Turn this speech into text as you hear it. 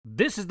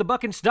This is the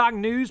Buck and Stock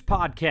News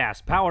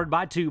Podcast, powered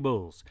by Two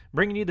Bulls,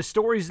 bringing you the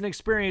stories and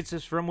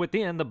experiences from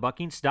within the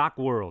bucking stock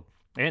world.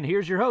 And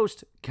here's your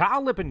host,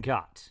 Kyle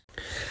Lippincott.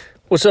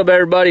 What's up,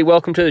 everybody?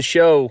 Welcome to the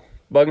show,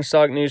 Buck and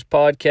Stock News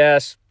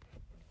Podcast.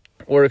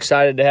 We're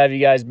excited to have you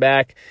guys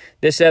back.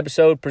 This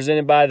episode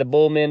presented by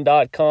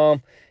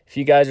thebullmen.com. If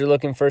you guys are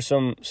looking for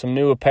some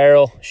new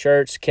apparel,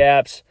 shirts,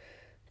 caps,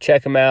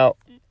 check them out.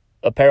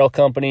 Apparel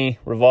company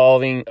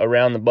revolving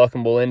around the buck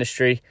and bull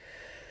industry.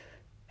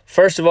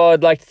 First of all,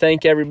 I'd like to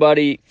thank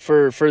everybody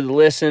for the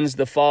listens,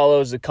 the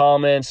follows, the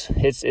comments.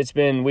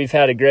 We've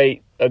had a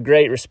great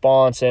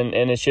response, and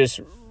it's just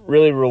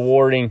really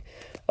rewarding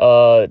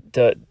to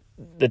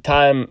the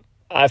time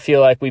I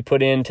feel like we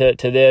put into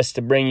this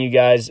to bring you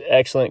guys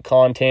excellent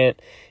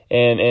content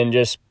and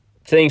just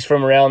things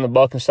from around the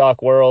buck and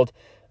stock world.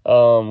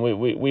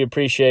 We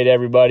appreciate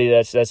everybody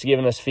that's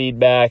giving us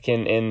feedback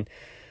and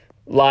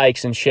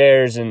likes and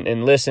shares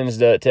and listens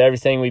to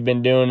everything we've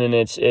been doing, and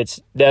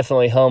it's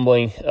definitely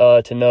humbling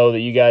to know that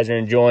you guys are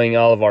enjoying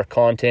all of our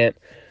content.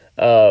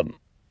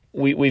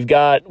 We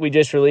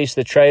just released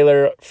the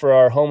trailer for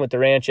our Home at the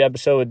Ranch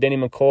episode with Denny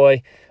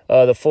McCoy.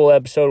 The full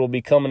episode will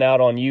be coming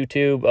out on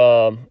YouTube.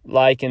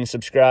 Like and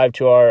subscribe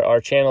to our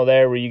channel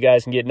there, where you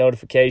guys can get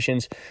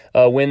notifications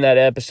when that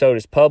episode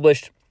is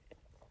published.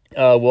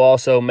 We'll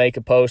also make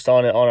a post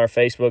on it on our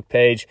Facebook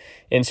page,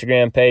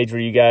 Instagram page,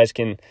 where you guys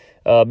can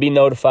be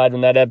notified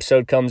when that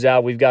episode comes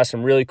out. We've got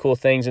some really cool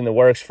things in the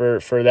works for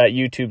that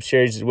YouTube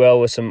series as well,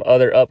 with some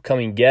other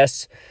upcoming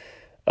guests.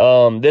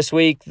 This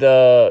week,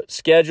 the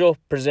schedule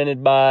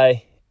presented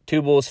by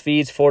Two Bulls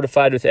Feeds,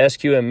 fortified with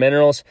SQM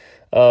minerals.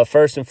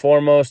 First and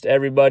foremost,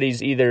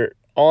 everybody's either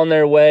on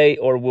their way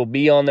or will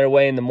be on their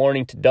way in the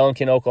morning to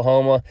Duncan,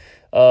 Oklahoma.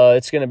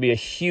 It's going to be a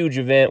huge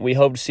event. We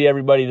hope to see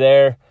everybody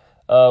there.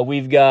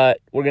 We're going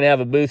to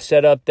have a booth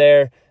set up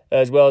there,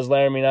 as well as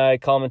Laramie and I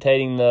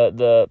commentating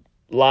the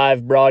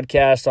live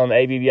broadcast on the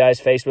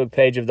ABBI's Facebook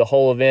page of the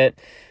whole event.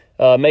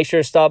 Make sure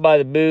to stop by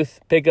the booth,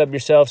 pick up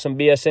yourself some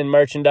BSN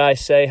merchandise,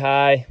 say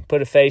hi,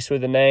 put a face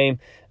with a name.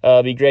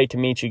 Be great to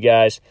meet you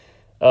guys.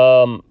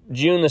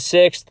 June the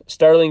 6th,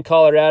 Sterling,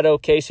 Colorado,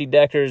 Casey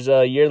Decker's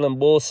yearling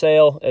bull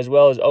sale, as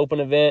well as open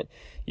event.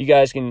 You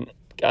guys can,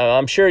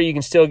 I'm sure you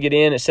can still get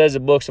in. It says the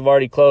books have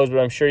already closed,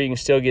 but I'm sure you can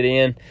still get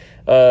in.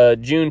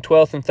 June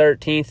 12th and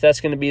 13th,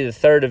 that's going to be the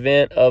third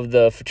event of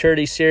the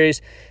Futurity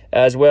Series,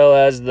 as well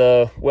as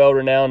the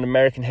well-renowned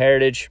American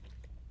Heritage.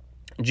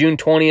 June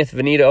 20th,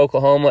 Veneta,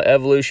 Oklahoma,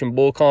 Evolution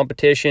Bull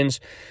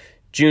Competitions.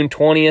 June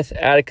 20th,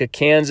 Attica,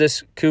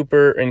 Kansas,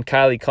 Cooper and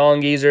Kylie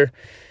Congeezer.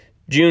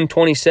 June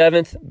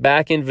 27th,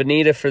 back in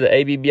Veneta for the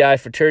ABBI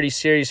Futurity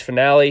Series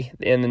finale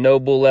and the No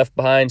Bull Left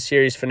Behind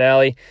Series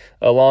finale,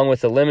 along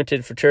with the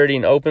Limited Futurity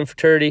and Open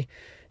Futurity.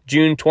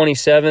 June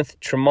 27th,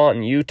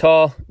 Tremonton,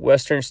 Utah,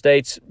 Western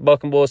States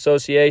Buck and Bull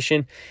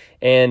Association.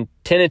 And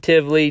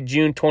tentatively,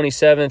 June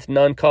 27th,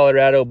 Nunn,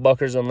 Colorado,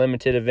 Buckers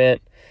Unlimited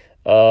event.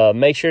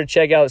 Make sure to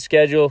check out the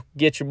schedule.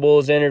 Get your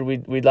bulls entered.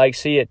 We'd like to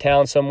see you at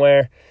town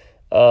somewhere.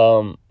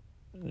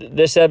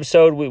 This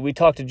episode, we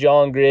talked to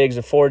John Griggs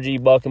of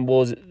 4G Buck and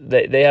Bulls.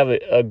 They have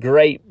a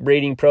great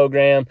breeding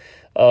program.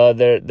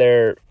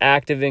 They're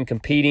active in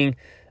competing.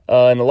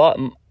 And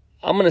I'm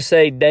going to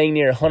say dang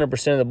near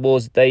 100% of the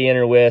bulls that they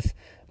enter with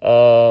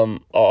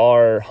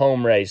are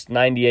home raised,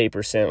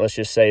 98%, let's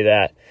just say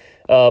that.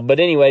 But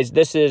anyways,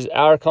 this is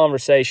our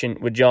conversation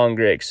with John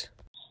Griggs.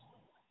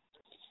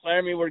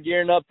 Laramie, we're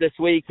gearing up this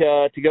week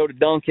to go to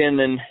Duncan,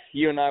 and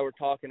you and I were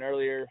talking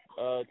earlier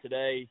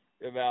today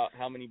about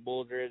how many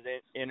bulls there is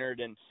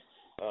entered, and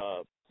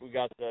we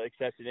got the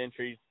accepted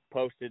entries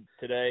posted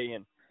today,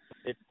 and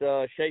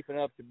it's shaping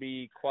up to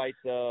be quite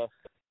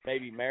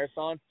maybe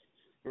marathon,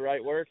 the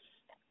right word?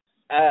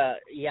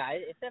 Yeah,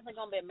 it's definitely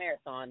going to be a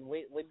marathon.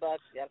 We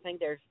bucked, I think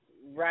there's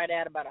right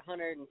at about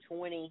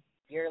 120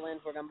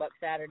 yearlings we're going to buck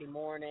Saturday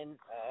morning,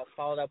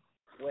 followed up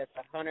with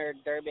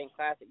 100 Derby and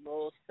Classic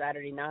bulls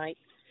Saturday night.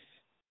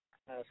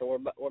 So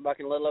we're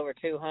bucking a little over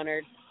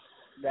 200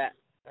 that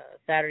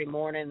Saturday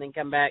morning, then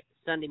come back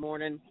Sunday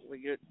morning.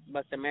 We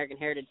buck the American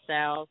Heritage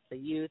South, the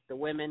youth, the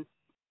women,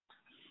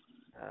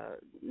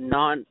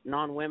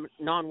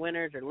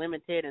 non-winners or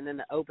limited, and then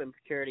the open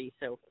futurity.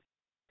 So,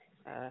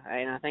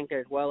 and I think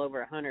there's well over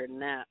 100 in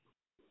that.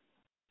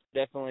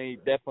 Definitely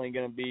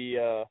going to be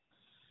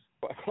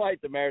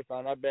quite the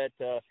marathon. I bet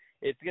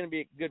it's going to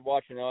be good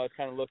watching. I was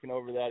kind of looking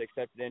over that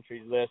accepted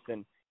entries list,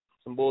 and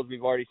some bulls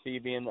we've already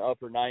seen be in the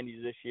upper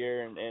 90s this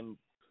year, and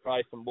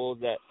probably some bulls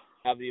that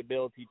have the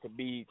ability to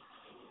be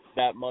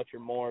that much or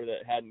more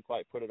that hadn't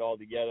quite put it all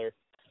together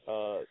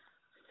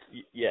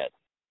yet.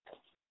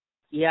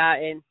 Yeah,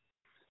 and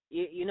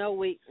you know,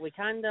 we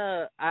kind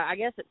of, I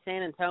guess at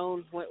San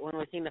Antonio, when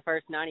we seen the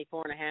first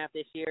 94.5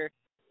 this year,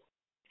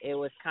 it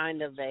was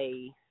kind of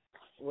we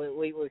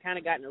kind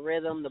of got in a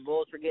rhythm. The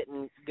bulls were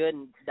getting good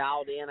and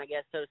dialed in, I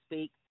guess, so to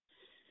speak.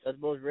 Those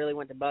bulls really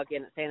went to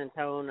bucking at San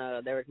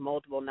Antonio. There was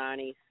multiple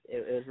 90s.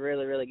 It was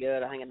really, really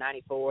good. I think a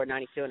 94,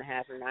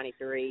 92.5, or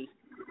 93.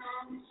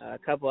 A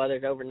couple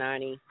others over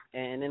 90.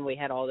 And then we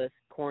had all this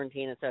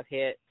quarantine and stuff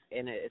hit.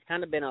 and it's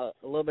kind of been a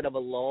little bit of a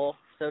lull,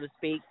 so to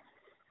speak.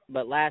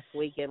 But last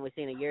weekend we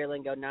seen a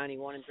yearling go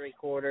 91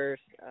 3/4.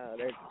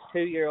 There's a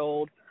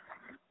 2-year-old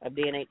of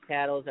D&H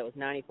cattle that was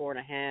 94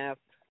 1/2.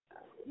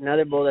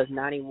 Another bull that's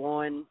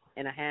 91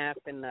 1/2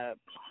 in the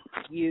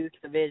youth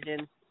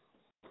division.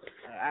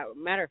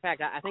 Matter of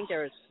fact, I think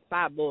there was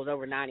 5 bulls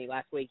over 90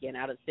 last weekend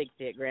out of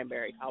 60 at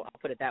Granbury. I'll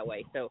put it that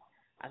way. So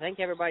I think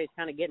everybody's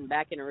kind of getting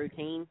back in a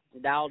routine,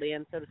 dialed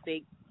in, so to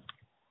speak.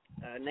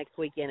 Next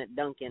weekend at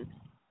Duncan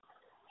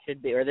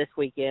should be, or this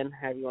weekend,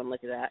 however you want to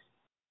look at that,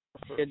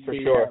 should For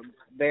be sure.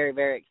 very,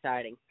 very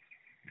exciting.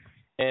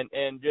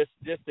 And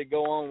just to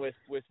go on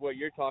with what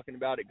you're talking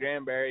about at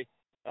Granbury,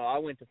 I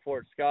went to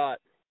Fort Scott,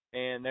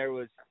 and there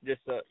was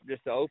just an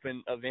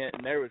open event,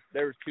 and there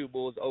was 2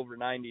 bulls over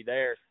 90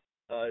 there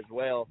as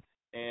well.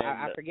 And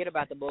I forget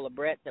about the bull of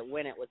Brett that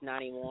went it was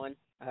 91.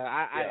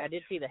 I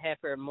did see the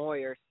heifer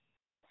Moyers.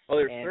 Oh,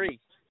 there's 3.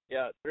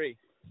 Yeah, 3.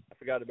 I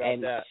forgot about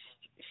and that.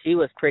 She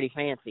was pretty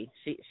fancy.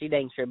 She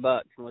dang sure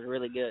bucked and was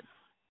really good.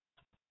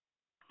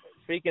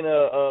 Speaking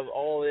of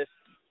all this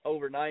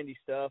over 90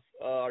 stuff,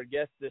 our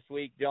guest this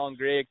week, John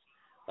Griggs,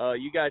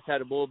 you guys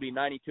had a bull be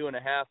 92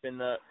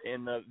 1/2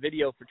 in the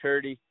video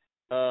fraternity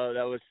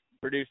that was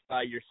produced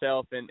by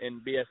yourself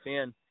and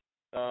BSN.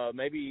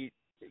 Maybe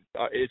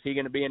is he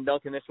going to be in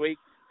Duncan this week?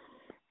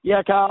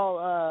 Yeah,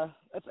 Kyle,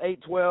 that's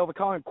 812. We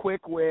call him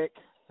Quick Wick.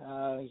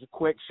 He's a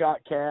quick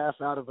shot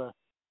calf out of a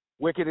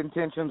Wicked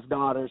Intentions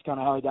daughter is kind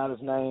of how he got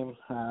his name.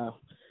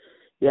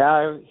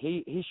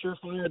 He sure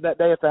fired that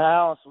day at the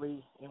house.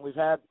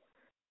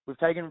 We've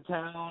taken him to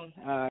town.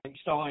 You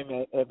saw him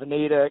at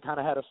Veneta. Kind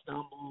of had a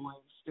stumble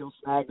and still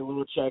snagged a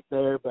little check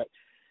there, but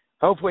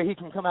hopefully he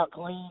can come out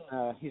clean.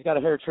 He's got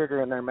a hair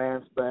trigger in there,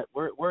 man. But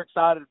we're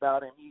excited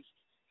about him.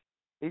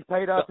 He's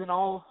paid up in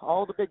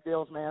all the big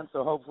deals, man.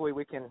 So hopefully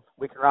we can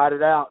ride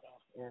it out.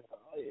 And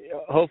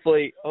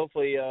hopefully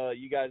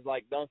you guys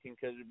like Duncan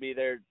because it'd be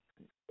there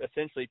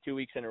essentially 2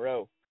 weeks in a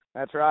row.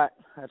 That's right.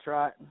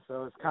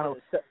 So it's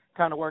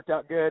kind of worked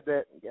out good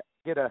that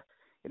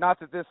not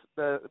that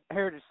the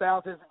Heritage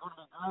South isn't going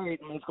to be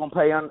great and it's going to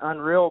pay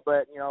unreal,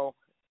 but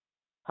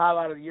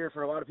highlight of the year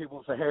for a lot of people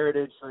is the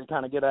Heritage, so you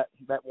kind of get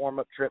that warm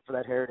up trip for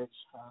that Heritage.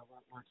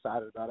 We're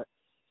excited about it.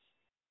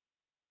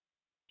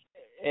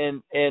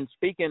 And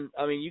speaking,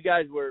 I mean, you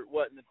guys were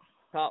in the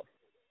top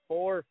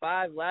 4 or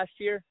 5 last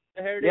year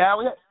at Heritage? Yeah,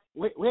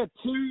 we had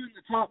 2 in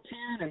the top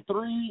 10 and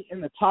 3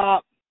 in the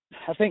top.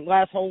 I think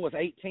last hole was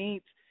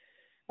 18th.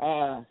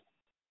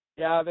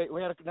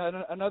 We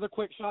had another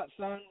quick shot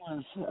son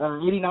was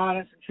 89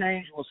 and some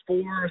change was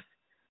 4th,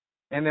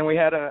 and then we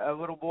had a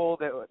little bull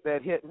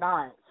that hit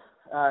 9th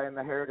in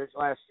the Heritage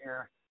last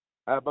year.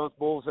 Both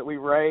bulls that we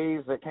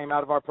raised that came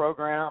out of our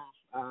program.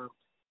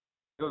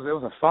 It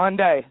was a fun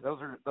day.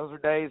 Those are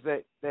days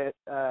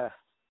that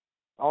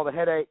all the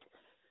headache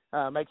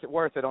makes it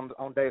worth it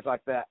on days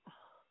like that.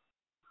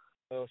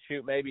 Oh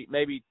shoot, maybe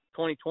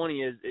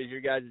 2020 is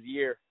your guys'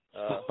 year.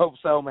 Hope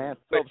so, man.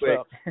 Hope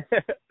so.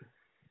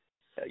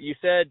 You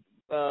said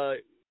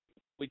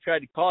we tried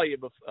to call you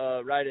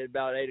right at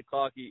about 8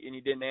 o'clock, and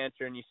you didn't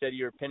answer, and you said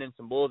you were pinning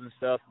some bulls and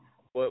stuff.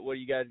 What do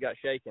you guys got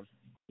shaking?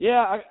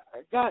 Yeah, I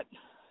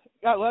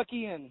got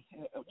lucky, and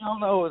y'all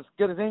know as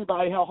good as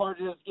anybody how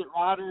hard it is to get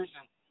riders.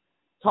 And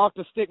talked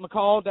to Stick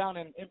McCall down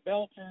in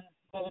Belton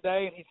the other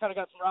day, and he's kind of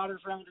got some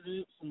riders rounded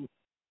up. And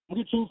I'm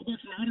going to chance to get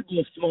some rider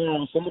books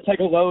tomorrow, so I'm going to take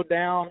a load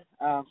down,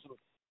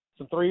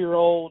 some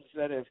 3-year-olds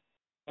that have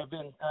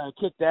been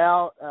kicked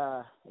out,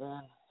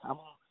 and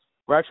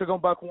we're actually going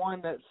to buck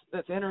one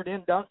that's entered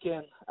in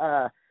Duncan.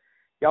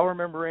 Y'all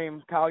remember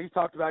him, Kyle? You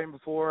talked about him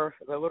before.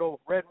 The little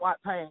red and white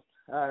paint,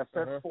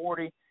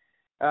 740.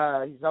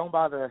 He's owned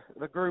by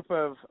the group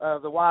of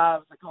the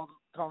wives. They call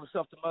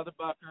themselves the Mother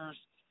Buckers.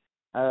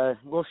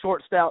 Little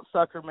short, stout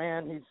sucker,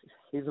 man.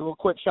 He's a little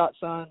quick shot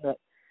son that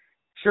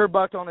sure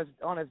bucked on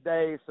his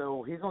day.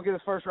 So he's gonna get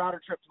his first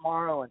rider trip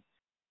tomorrow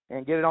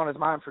and get it on his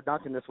mind for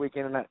Duncan this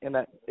weekend in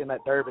that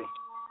Derby.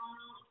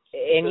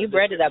 And you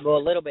bred to that bull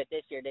a little bit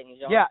this year, didn't you,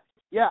 John?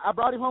 Yeah. I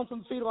brought him home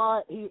from the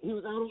feedlot.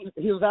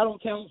 He was out on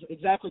kennels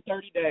exactly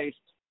 30 days,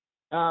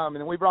 and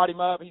then we brought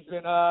him up. He's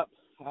been up,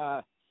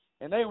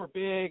 and they were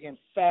big and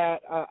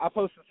fat. I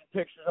posted some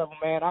pictures of them,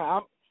 man.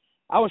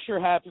 I was sure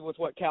happy with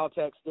what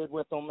Caltex did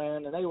with them,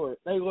 man, and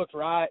they looked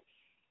right.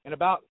 And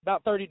about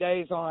 30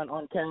 days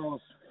on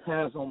kennels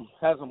has them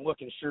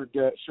looking sure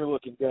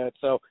looking good.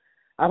 So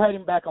I've had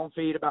him back on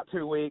feed about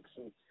 2 weeks,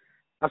 and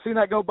I've seen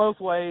that go both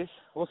ways.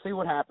 We'll see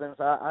what happens.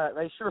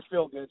 They sure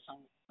feel good, so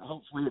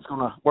hopefully it's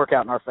going to work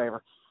out in our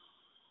favor.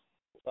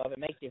 Well, if it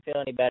makes you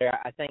feel any better,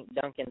 I think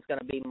Duncan's going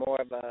to be more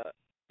of a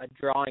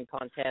drawing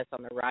contest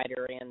on the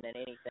rider end than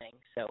anything.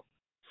 So,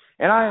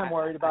 and I am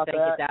worried about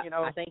that.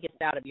 I think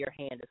it's out of your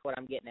hand. Is what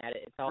I'm getting at.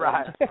 It's all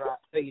right.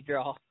 So you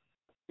draw.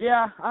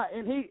 Yeah,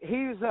 and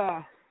he's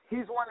one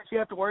that you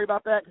have to worry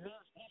about that because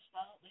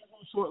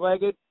he's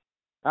short-legged.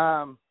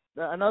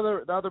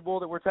 The other bull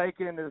that we're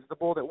taking is the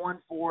bull that won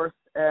 4th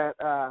at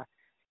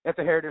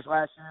the Heritage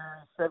last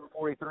year,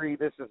 743.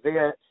 This is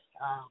it.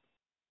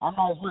 I'm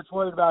not as much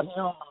worried about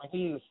him. I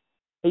mean,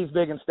 he's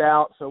big and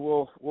stout, so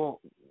we'll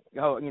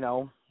go, you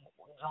know,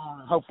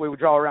 hopefully we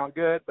draw around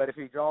good. But if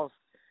he draws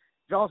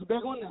a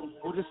big one, then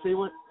we'll just see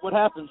what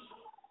happens.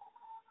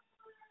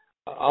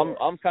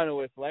 I'm kind of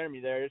with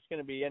Laramie there. It's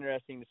going to be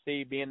interesting to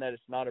see, being that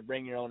it's not a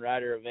bring your own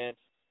rider event,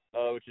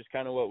 which is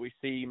kind of what we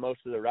see most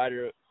of the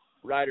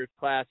rider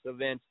class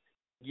events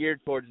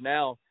geared towards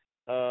now.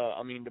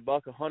 I mean, to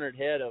buck 100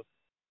 head of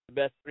the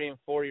best 3 and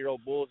 4 year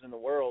old bulls in the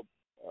world,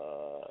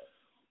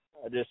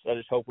 I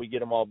just hope we get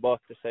them all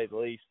bucked, to say the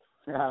least.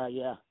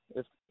 Yeah,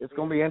 it's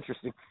going to be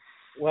interesting.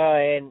 Well,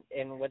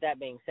 and with that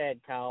being said,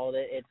 Kyle,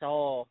 it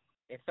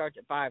starts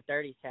at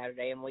 5:30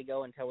 Saturday, and we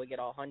go until we get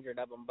all 100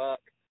 of them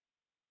bucked.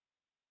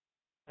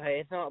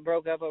 It's not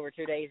broke up over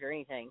 2 days or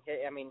anything.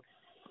 I mean,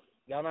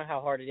 y'all know how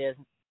hard it is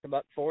to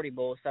buck 40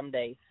 bulls some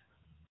days.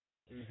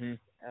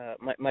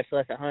 Much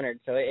less 100.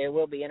 So it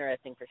will be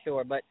interesting for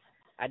sure. But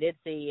I did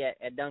see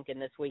at Duncan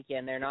this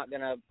weekend, they're not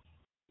going to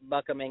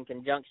buck them in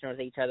conjunction with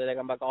each other. They're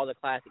going to buck all the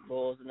classic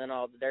bulls and then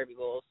all the Derby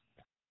bulls.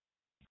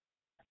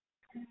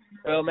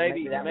 Well,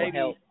 maybe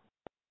help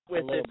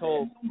with this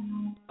whole,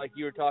 like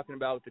you were talking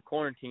about with the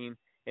quarantine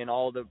and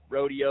all the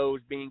rodeos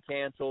being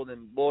canceled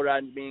and bull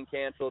riding being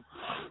canceled,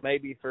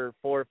 maybe for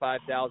 4,000 or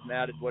 5,000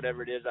 added,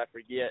 whatever it is, I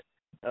forget.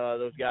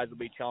 Those guys will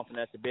be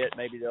chomping at the bit.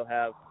 Maybe they'll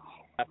have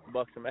to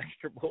buck some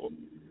extra bulls.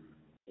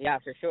 Yeah,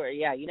 for sure.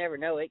 Yeah, you never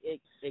know.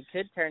 It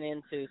could turn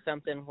into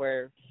something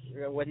where,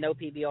 with no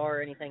PBR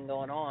or anything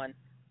going on,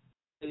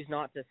 who's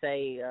not to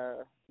say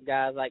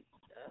guys like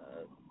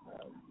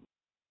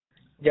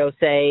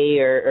Jose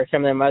or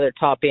some of them other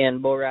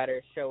top-end bull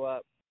riders show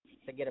up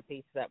to get a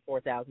piece of that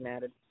 4,000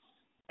 added.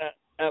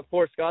 At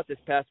Fort Scott this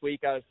past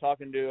week, I was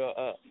talking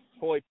to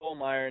Coy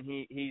Polmeyer, and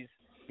he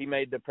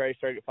made the Prairie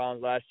Circuit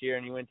Finals last year,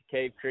 and he went to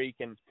Cave Creek,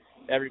 and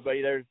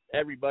everybody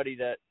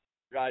that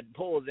rides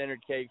bulls entered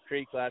Cave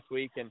Creek last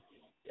week, and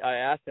I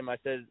asked him, I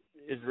said,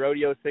 is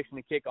rodeo fixing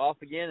to kick off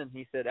again? And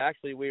he said,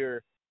 actually, we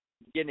were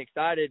getting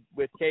excited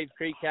with Cave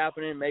Creek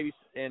happening, maybe,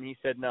 and he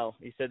said no.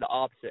 He said the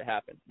opposite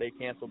happened. They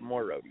canceled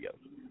more rodeos.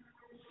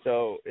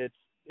 So it's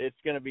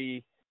going to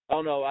be, I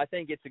don't know, I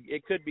think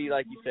it could be,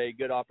 like you say, a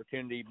good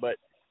opportunity, but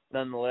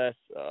nonetheless,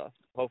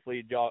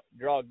 hopefully draw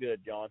good,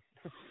 John.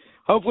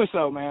 Hopefully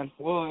so, man.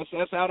 Well,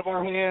 that's out of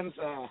our hands.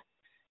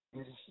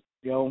 Just,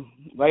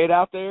 lay it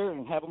out there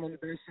and have them in the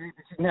best shape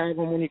that you can have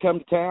them when you come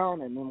to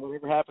town, and then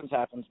whatever happens,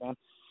 man.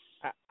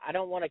 I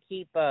don't want to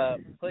keep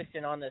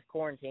pushing on this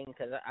quarantine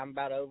because I'm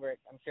about over it,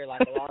 I'm sure,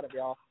 like a lot of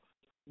y'all.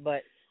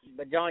 But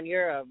John,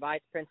 you're a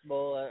vice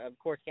principal of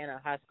Corsicana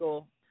High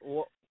School.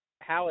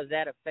 How has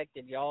that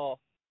affected y'all?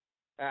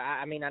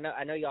 I mean, I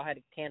know y'all had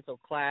to cancel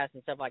class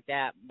and stuff like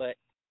that, but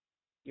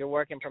you're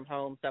working from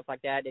home, stuff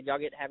like that. Did y'all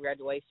get to have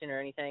graduation or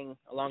anything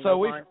along those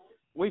lines?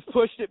 We've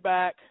pushed it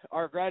back.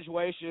 Our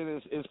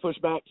graduation is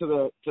pushed back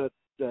to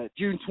the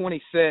June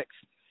 26th.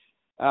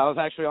 I was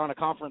actually on a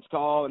conference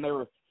call, and they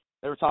were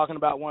talking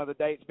about one of the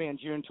dates being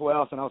June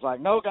 12th, and I was like,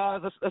 no,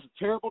 guys, that's a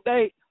terrible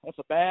date. That's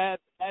a bad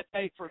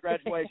date for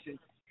graduation.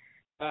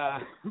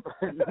 No,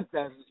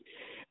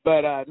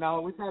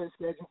 we've had it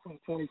scheduled for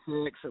the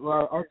 26th.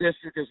 Our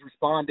district has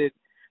responded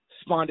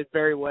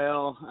very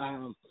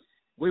well.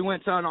 We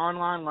went to an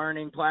online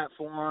learning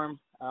platform.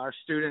 Our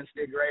students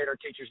did great. Our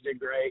teachers did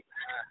great.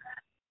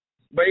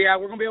 But, yeah,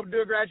 we're going to be able to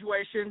do a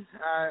graduation,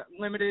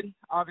 limited,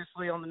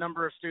 obviously, on the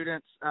number of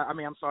students.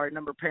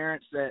 Number of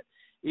parents that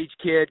each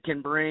kid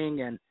can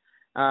bring. And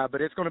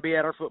but it's going to be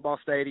at our football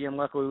stadium.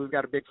 Luckily, we've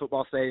got a big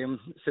football stadium.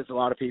 It sits a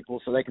lot of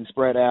people, so they can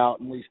spread out.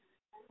 And we've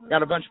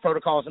got a bunch of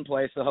protocols in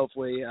place, so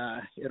hopefully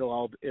it'll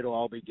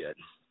all be good.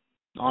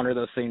 Honor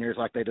those seniors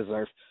like they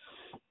deserve.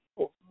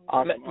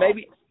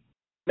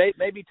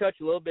 Maybe touch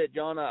a little bit,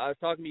 John. I was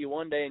talking to you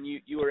one day, and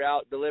you were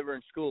out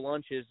delivering school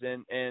lunches,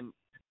 and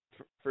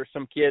for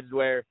some kids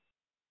where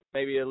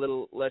maybe a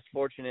little less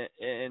fortunate,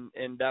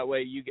 and that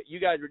way you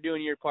guys were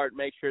doing your part to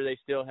make sure they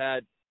still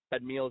had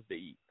meals to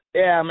eat.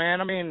 Yeah,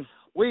 man. I mean,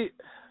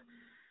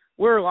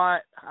 we're a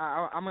lot.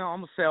 I'm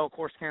gonna sell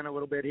Corsicana a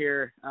little bit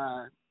here,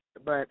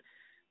 but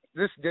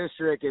this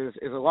district is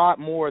a lot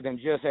more than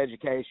just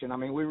education. I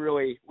mean, we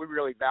really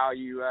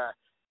value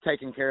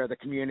taking care of the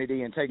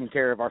community and taking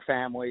care of our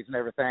families and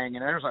everything.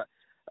 And there's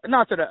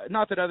not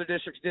that other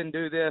districts didn't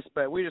do this,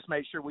 but we just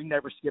made sure we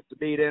never skipped a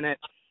beat in it.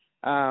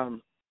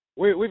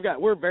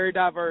 We're very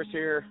diverse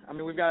here. I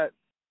mean, we've got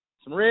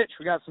some rich,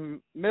 we got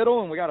some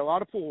middle, and we got a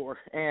lot of poor.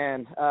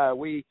 And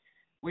we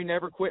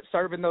never quit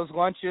serving those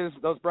lunches,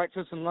 those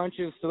breakfasts and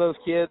lunches to those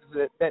kids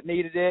that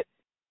needed it,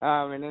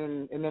 and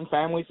then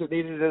families that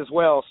needed it as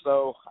well.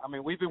 So I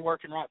mean, we've been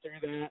working right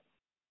through that.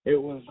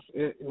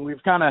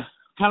 We've kind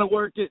of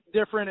worked it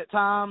different at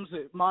times.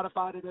 It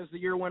modified it as the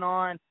year went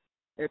on.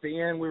 At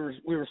the end, we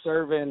were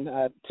serving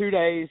 2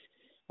 days.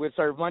 We'd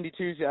serve Monday,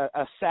 Tuesday,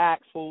 a sack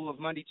full of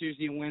Monday,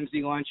 Tuesday, and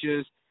Wednesday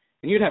lunches.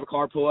 And you'd have a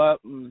car pull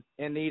up and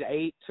need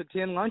 8 to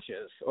 10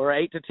 lunches or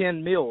 8 to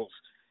 10 meals.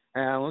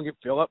 And we'll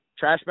fill up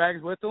trash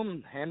bags with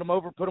them, hand them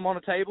over, put them on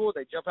a table.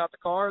 They jump out the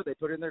car, they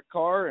put it in their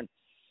car, and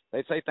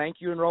they say thank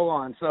you and roll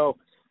on. So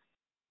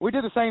we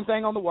did the same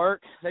thing on the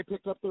work. They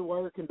picked up their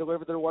work and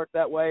delivered their work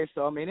that way.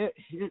 So, I mean, if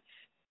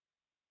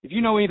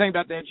you know anything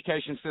about the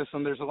education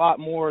system, there's a lot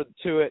more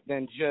to it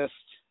than just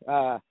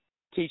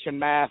teaching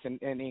math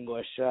and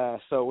English.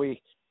 So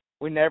we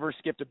never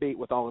skipped a beat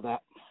with all of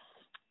that.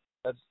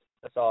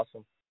 That's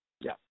awesome.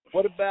 Yeah.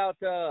 What about?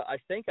 I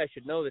think I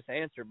should know this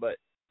answer, but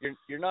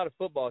you're not a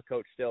football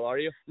coach still, are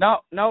you?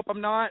 Nope,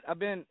 I'm not.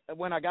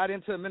 When I got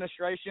into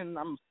administration,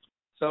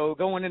 so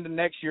going into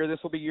next year, this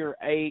will be year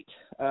 8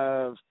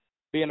 of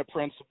being a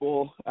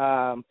principal.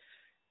 I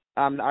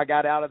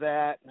got out of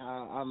that.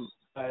 I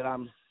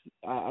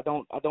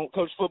don't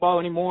coach football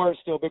anymore.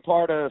 It's still a big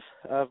part of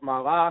my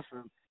life.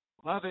 I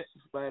love it,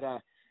 but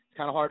it's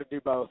kind of hard to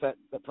do both.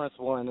 The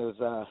principaling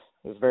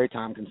is very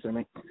time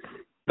consuming.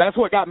 That's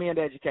what got me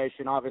into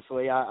education.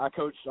 Obviously, I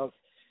coached. I was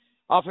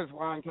offensive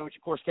line coach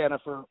at Corsicana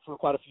for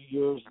quite a few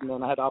years, and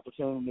then I had the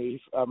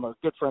opportunity. A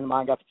good friend of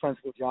mine got the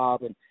principal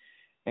job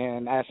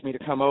and asked me to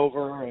come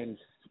over and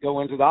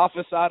go into the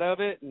office side of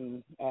it,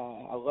 and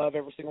I love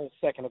every single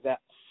second of that.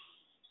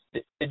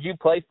 Did you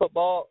play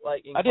football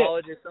like in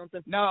college or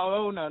something?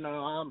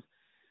 No.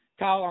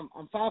 Kyle,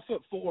 I'm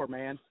 5'4",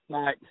 man.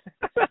 Like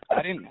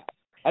I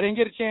didn't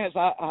get a chance.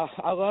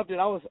 I loved it.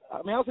 I was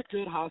a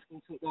good high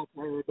school football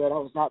player, but I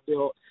was not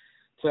built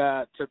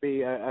to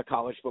be a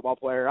college football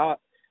player. I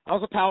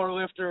was a power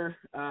lifter.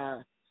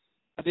 I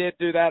did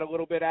do that a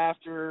little bit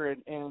after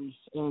and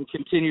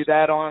continue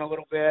that on a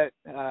little bit.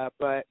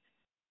 But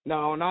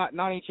no, not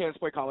any chance to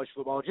play college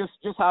football. Just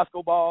high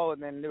school ball,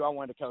 and then knew I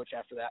wanted to coach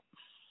after that.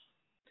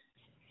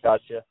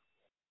 Gotcha.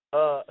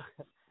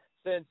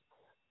 Since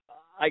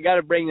I got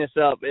to bring this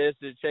up, it's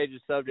to change the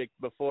subject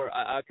before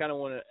I kind of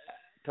want to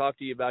talk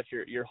to you about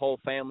your whole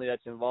family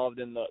that's involved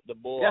in the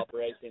bull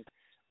operation.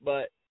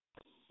 But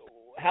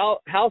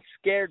how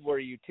scared were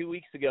you 2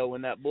 weeks ago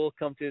when that bull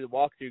come through the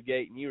walk-through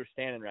gate and you were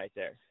standing right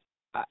there?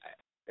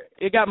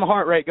 It got my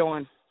heart rate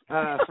going,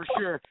 for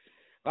sure.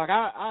 Like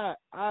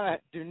I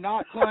do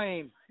not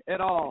claim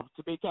at all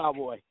to be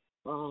cowboy.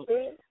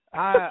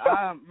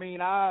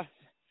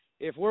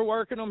 If we're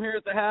working them here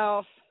at the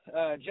house,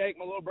 Jake,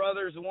 my little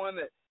brother, is the one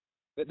that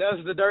does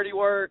the dirty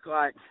work.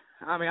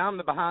 I'm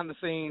the behind the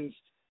scenes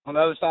on the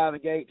other side of the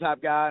gate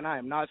type guy, and I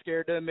am not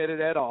scared to admit it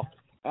at all.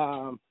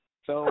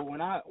 So we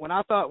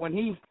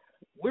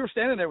were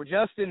standing there with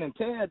Justin and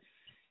Ted,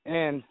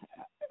 and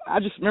I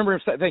just remember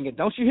him thinking,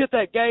 "Don't you hit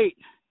that gate?"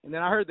 And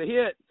then I heard the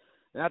hit,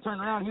 and I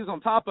turned around, he was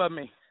on top of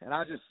me, and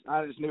I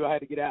just knew I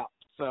had to get out.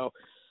 So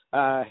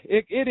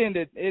it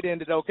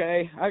ended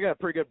okay. I got a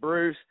pretty good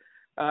bruise.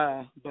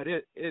 But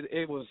it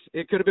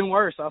could have been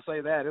worse. I'll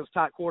say that. It was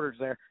tight quarters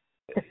there.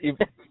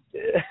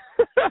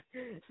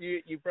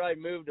 You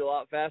probably moved a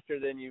lot faster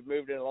than you've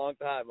moved in a long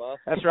time, huh?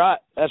 That's right.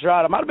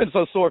 I might have been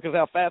so sore because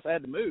how fast I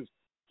had to move.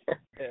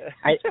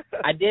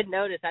 I did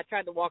notice. I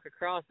tried to walk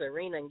across the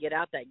arena and get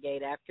out that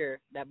gate after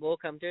that bull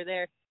come through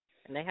there,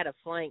 and they had a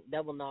flank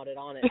double knotted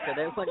on it, so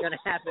that wasn't going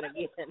to happen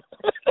again.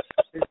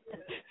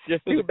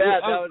 Just too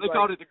bad. They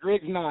called it the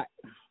Griggs knot.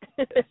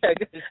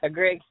 A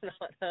Griggs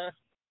knot, huh?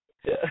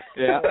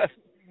 Yeah.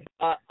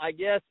 I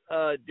guess,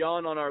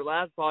 John, on our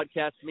last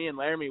podcast, me and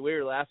Laramie, we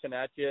were laughing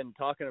at you and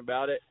talking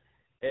about it.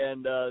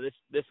 And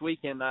this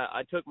weekend,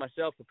 I took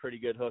myself a pretty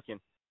good hooking.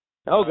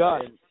 Oh,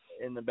 God.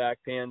 In the back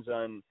pins,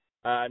 and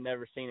I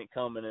never seen it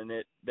coming, and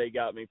they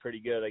got me pretty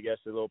good. I guess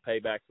a little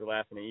payback for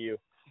laughing at you.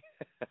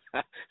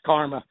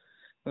 Karma.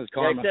 It was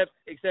karma. Yeah,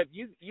 except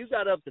you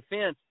got up the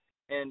fence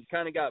and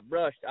kind of got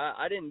brushed.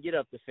 I didn't get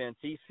up the fence.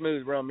 He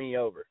smooth run me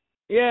over.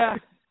 Yeah.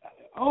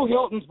 Oh,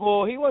 Hilton's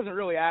bull, he wasn't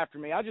really after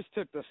me. I just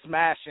took the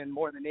smashing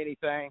more than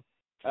anything.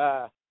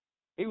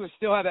 He was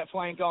still had that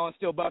flank on,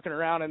 still bucking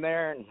around in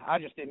there, and I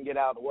just didn't get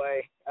out of the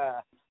way.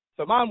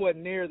 So mine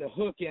wasn't near the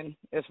hooking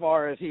as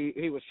far as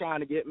he was trying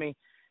to get me.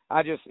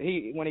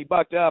 When he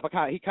bucked up,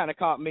 he kind of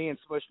caught me and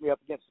smushed me up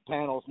against the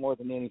panels more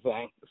than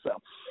anything. So.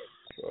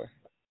 Sure.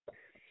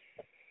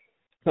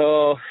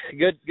 Oh,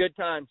 good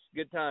times,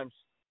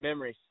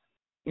 memories.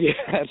 Yeah,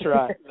 that's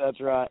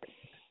right.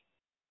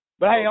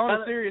 But, hey,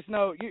 on a serious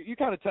note, you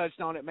kind of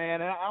touched on it,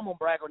 man, and I'm going to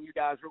brag on you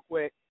guys real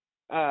quick.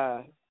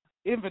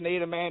 In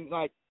Vinita, man,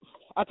 like,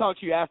 I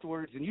talked to you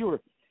afterwards, and you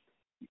were,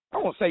 I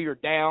won't say you're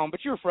down,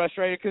 but you were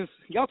frustrated because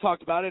y'all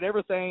talked about it.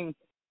 Everything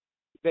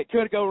that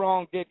could go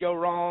wrong did go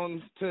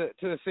wrong to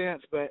a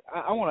sense, but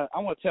I want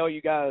to tell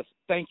you guys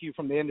thank you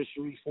from the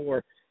industry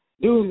for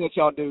doing what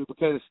y'all do,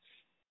 because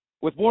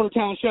with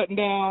Bordertown shutting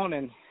down,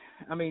 and,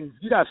 I mean,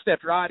 you guys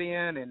stepped right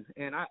in,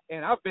 and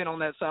I've been on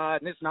that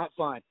side, and it's not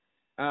fun.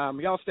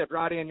 Y'all stepped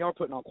right in. Y'all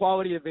putting on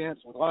quality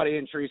events with a lot of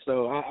entries,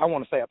 so I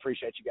want to say I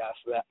appreciate you guys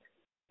for that.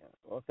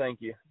 Well,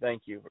 thank you.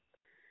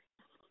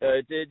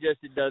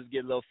 It does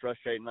get a little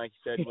frustrating, like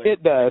you said.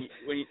 It does.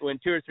 When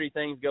 2 or 3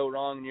 things go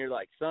wrong, and you're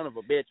like, son of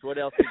a bitch, what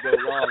else could go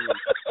wrong? And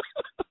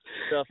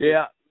stuff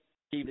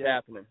keeps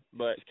happening.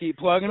 But just keep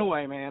plugging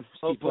away, man.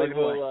 Hopefully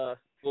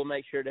we'll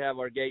make sure to have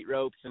our gate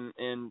ropes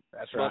and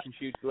fucking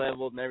chutes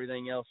leveled and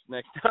everything else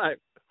next time.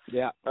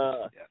 Yeah.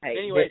 Hey,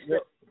 anyway.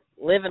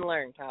 Live and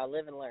learn, Kyle.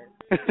 Live and learn.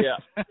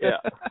 Yeah.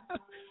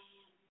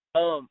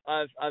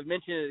 I've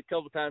mentioned it a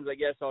couple times, I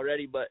guess,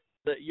 already, but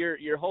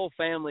your whole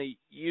family,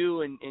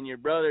 you and your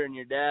brother and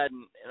your dad,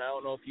 and I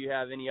don't know if you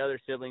have any other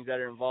siblings that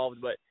are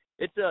involved, but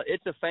it's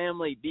a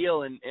family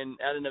deal, and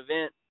at an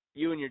event,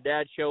 you and your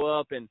dad show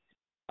up, and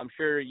I'm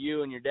sure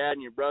you and your dad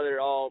and your brother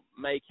all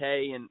make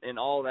hay and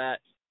all that.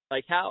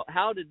 Like,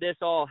 how did this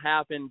all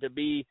happen to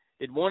be?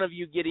 Did one of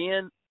you get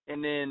in,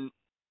 and then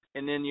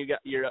you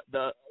got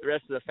the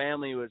rest of the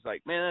family was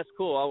like, man, that's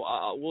cool,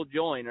 we'll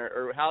join,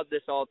 or how did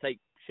this all take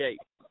shape?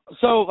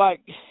 So,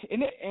 like,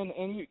 and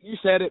you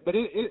said it, but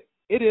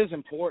it is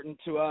important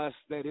to us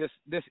that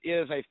this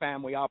is a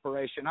family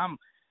operation.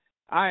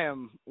 I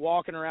am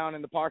walking around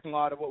in the parking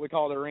lot of what we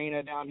call the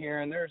arena down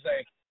here, and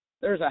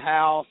there's a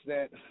house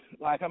that,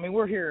 like, I mean,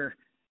 we're here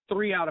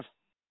 3 out of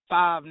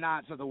 5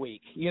 nights of the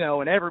week,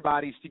 and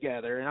everybody's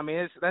together. And I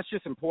mean, that's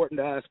just important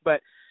to us.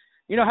 But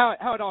you know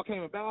how it all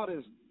came about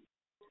is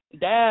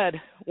Dad,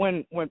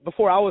 when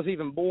before I was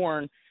even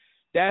born,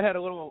 Dad had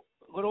a little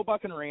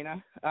bucking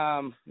arena,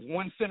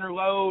 1 center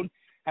load,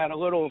 had a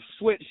little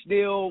switch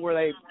deal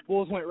where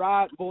bulls went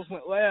right, bulls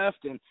went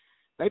left, and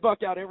they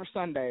bucked out every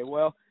Sunday.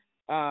 Well,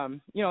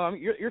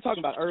 you're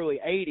talking about early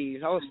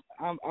 80s.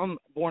 I'm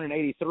born in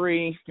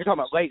 83. You're talking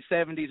about late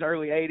 70s,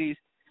 early 80s.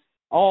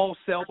 All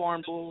cell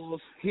barn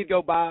bulls. He'd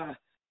go buy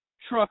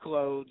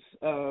truckloads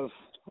of.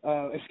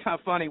 It's kind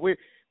of funny. We've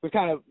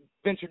kind of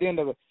ventured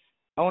into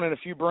owning a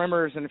few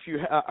Bremers and a few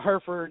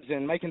Herefords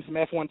and making some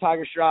F1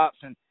 Tiger Stripes,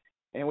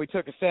 and we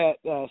took a set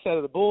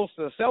of the bulls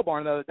to the cell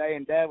barn the other day,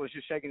 and Dad was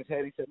just shaking his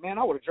head. He said, "Man,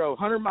 I would have drove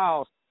 100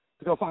 miles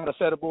to go find a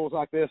set of bulls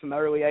like this in the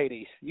early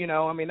 80s."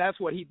 I mean, that's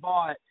what he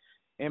bought,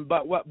 and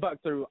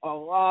bucked through a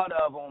lot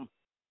of them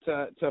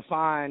to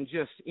find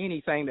just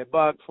anything that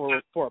bucked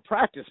for a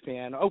practice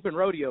pen, open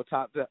rodeo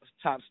type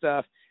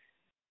stuff.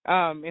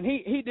 And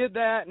he did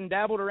that and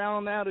dabbled around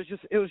on that.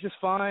 It was just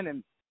fun,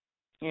 and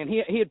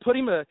he had put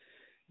him a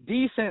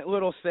decent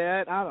little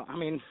set. I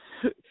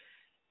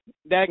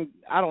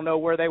don't know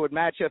where they would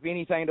match up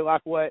anything to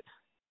like what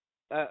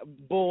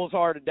bulls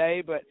are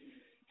today, but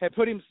had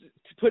put him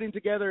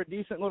together a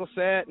decent little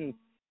set,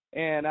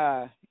 and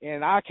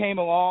I came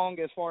along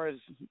as far as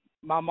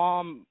my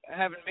mom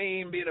having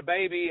me and being a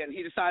baby, and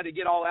he decided to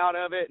get all out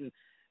of it and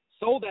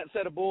sold that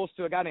set of bulls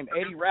to a guy named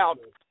Eddie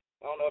Rowden.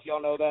 I don't know if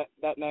y'all know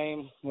that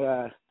name,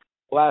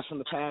 blast from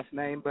the past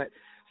name, but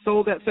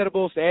sold that set of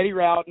bulls to Eddie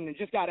Rowden and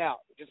just got out.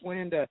 Just went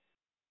into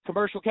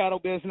commercial cattle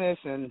business,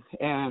 and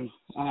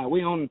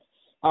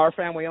our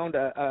family owned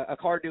a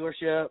car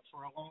dealership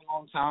for a long,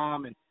 long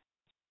time,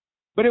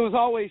 but it was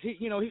always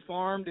he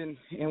farmed, and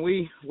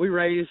we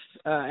raised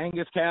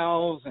Angus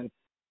cows and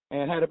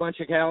had a bunch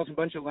of cows, a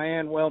bunch of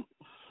land. Well,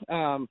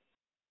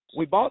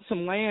 we bought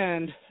some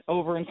land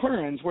over in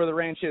Clarence where the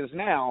ranch is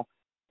now,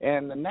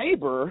 and the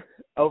neighbor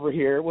over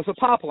here was a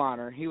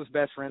pipeliner. He was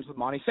best friends with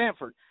Monty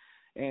Sanford,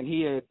 and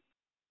he had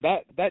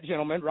that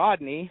gentleman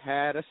Rodney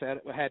had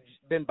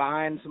been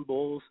buying some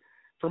bulls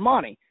for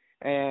Monty,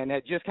 and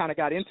had just kind of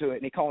got into it.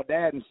 And he called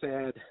Dad and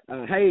said,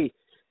 "Hey,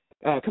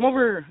 come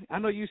over. I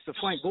know you used to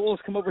flank bulls.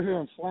 Come over here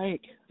and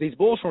flank these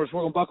bulls for us.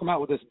 We're gonna buck them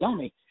out with this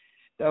dummy."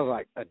 That was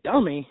like, a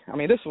dummy? I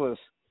mean, this was,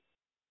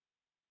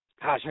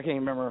 gosh, I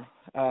can't remember,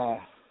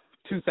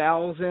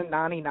 2000,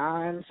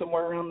 99,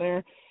 somewhere around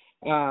there.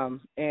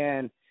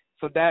 And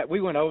so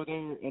we went over there,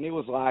 and it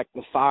was like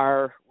the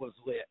fire was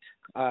lit.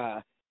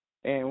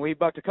 And we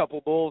bucked a couple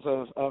bulls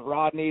of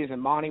Rodney's,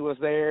 and Monty was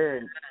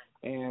there,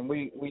 and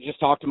we just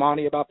talked to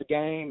Monty about the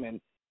game,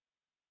 and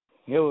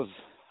it was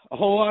a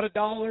whole lot of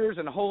dollars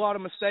and a whole lot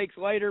of mistakes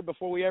later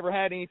before we ever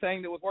had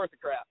anything that was worth a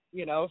crap,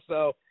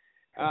 so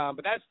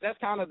but that's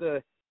kind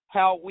of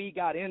how we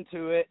got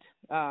into it,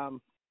 and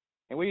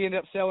we ended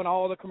up selling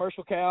all the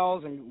commercial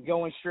cows and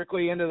going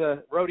strictly into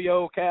the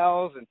rodeo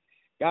cows, and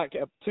got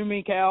too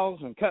many cows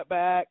and cut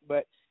back.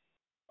 But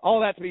all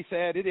that to be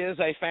said, it is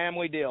a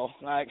family deal.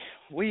 Like,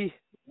 we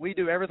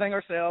do everything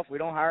ourselves. We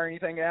don't hire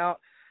anything out.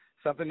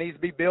 Something needs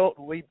to be built,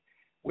 we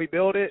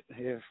build it.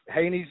 If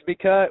hay needs to be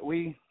cut,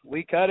 we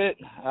cut it.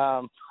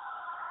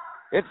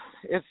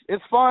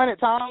 It's fun at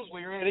times.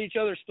 We're at each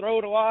other's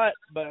throat a lot,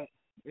 but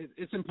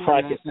it's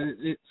important that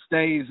it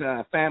stays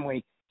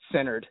family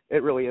centered.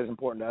 It really is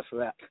important to us for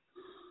that.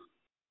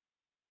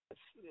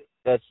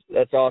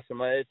 That's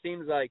awesome. It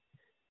seems like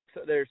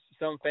there's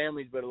some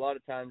families, but a lot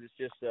of times it's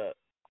just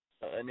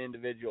an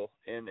individual,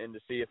 and to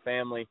see a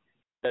family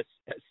that's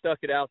stuck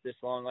it out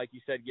this long, like you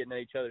said, getting at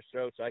each other's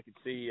throats, I could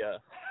see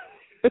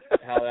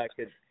how that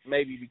could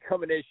maybe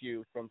become an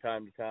issue from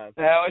time to time.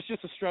 No, it's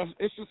just a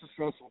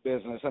stressful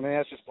business. I mean,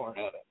 that's just part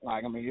of it.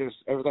 Like, I mean,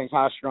 everything's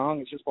high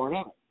strung. It's just part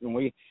of it. And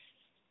if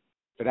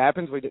it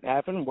happens, we didn't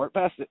happen and work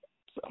past it.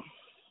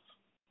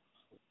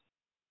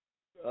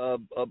 So,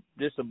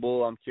 just a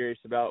bull I'm curious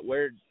about.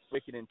 Where did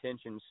Wicked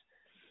Intentions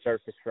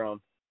surface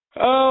from?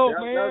 Oh,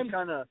 that man.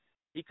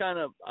 He kind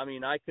of, I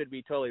mean, I could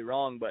be totally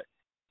wrong, but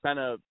kind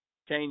of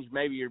changed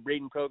maybe your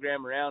breeding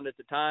program around at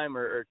the time,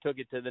 or took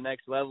it to the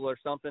next level or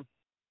something?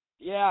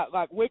 Yeah,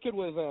 like Wicked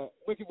was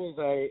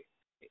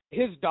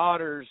his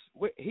daughters.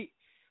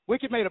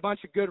 Wicked made a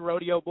bunch of good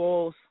rodeo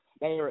bulls,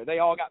 They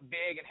all got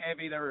big and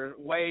heavy. They were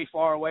way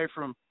far away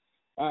from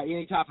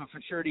any type of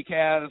futurity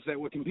calves that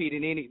would compete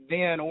in any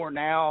then or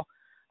now.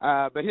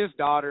 But his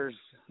daughters,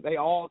 they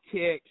all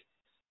ticked.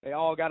 They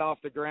all got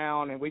off the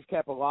ground, and we've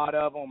kept a lot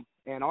of them.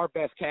 And our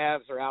best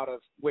calves are out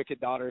of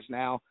Wicked daughters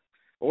now,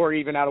 or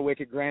even out of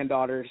Wicked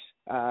granddaughters,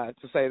 to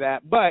say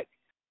that. But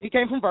he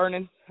came from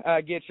Vernon,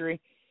 Gitchery.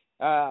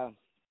 It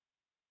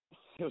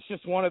was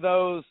just one of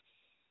those,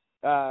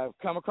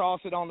 come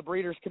across it on the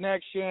Breeders'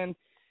 Connection.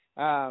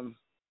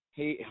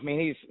 We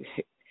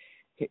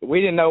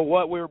didn't know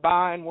what we were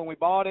buying when we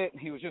bought it.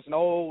 He was just an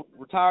old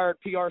retired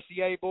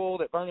PRCA bull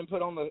that Vernon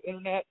put on the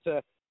internet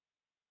to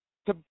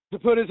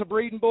put as a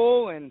breeding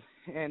bull, and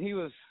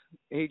Vernon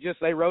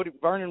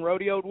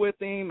rodeoed with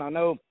him. I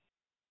know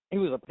he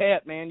was a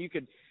pet, man. You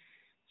could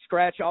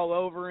scratch all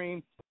over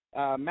him.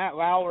 Matt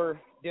Lauer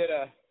did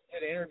an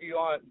interview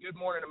on Good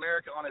Morning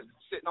America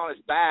sitting on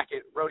his back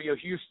at Rodeo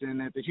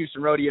Houston at the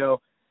Houston Rodeo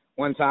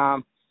one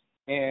time.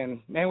 And,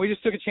 man, we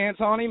just took a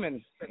chance on him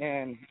and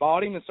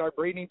bought him and started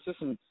breeding to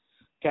some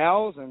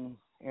cows and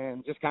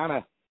just kind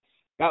of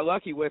got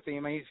lucky with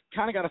him. And he's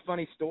kind of got a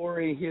funny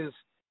story.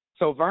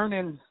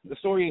 Vernon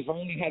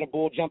had a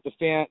bull jump the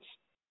fence.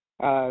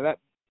 That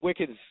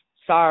Wicked's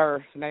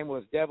sire's name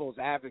was Devil's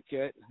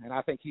Advocate, and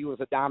I think he was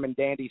a Diamond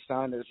Dandy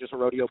son that was just a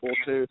rodeo bull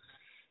too.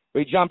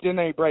 We jumped in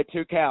there, he bred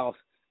 2 cows.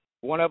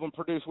 One of them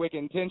produced Wicked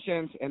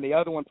Intentions, and the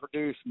other one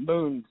produced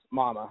Moon's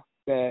Mama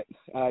that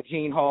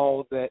Gene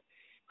Hall, that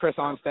Chris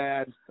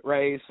Onstad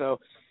raised. So,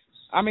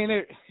 I mean,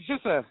 it's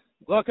just a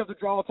luck of the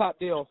draw type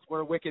deal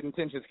where Wicked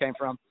Intentions came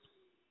from.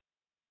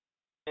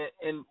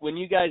 And when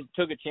you guys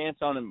took a chance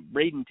on him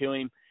breeding to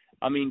him,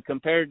 I mean,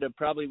 compared to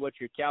probably what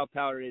your cow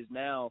power is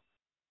now,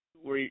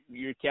 were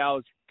your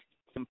cows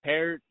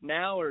compared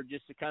now, or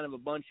just a kind of a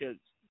bunch of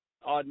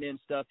odd and end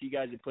stuff you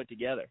guys had put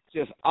together?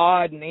 Just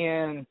odd and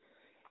end,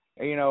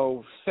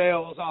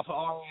 sales off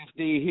of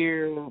RFD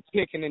here,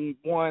 picking in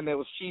one that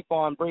was cheap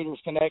on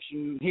Breeders'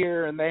 Connection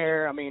here and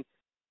there. I mean,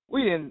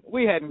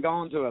 we hadn't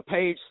gone to a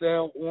page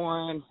sale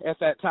one at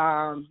that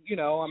time. We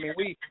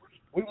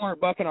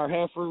weren't bucking our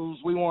heifers.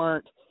 We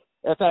weren't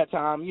at that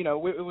time. It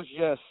was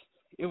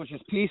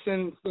just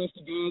piecing stuff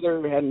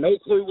together. We had no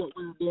clue what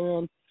we were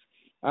doing.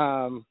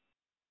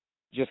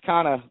 Just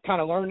kind of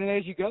learning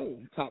as you go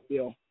type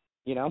deal,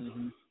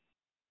 Mm-hmm.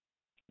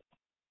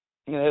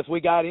 And as we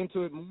got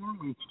into it more,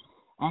 we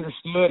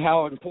understood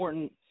how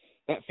important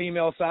that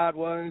female side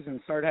was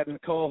and started having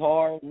to cull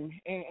hard.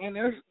 And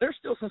there's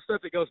still some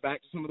stuff that goes back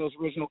to some of those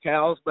original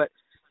cows, but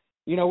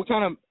we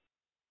kind of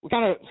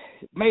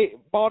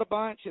bought a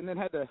bunch and then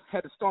had to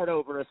start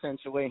over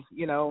essentially,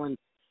 and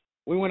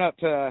we went up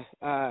to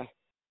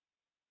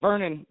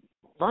Vernon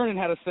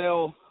had a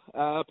sale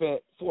up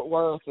at Fort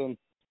Worth, and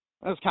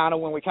that was kind of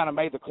when we kind of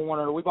made the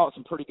corner. We bought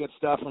some pretty good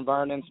stuff from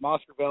Vernon, some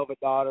Oscar Velvet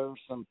daughters,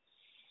 some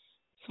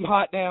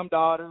Hot Damn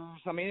daughters.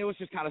 I mean, it was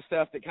just kind of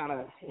stuff that kind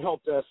of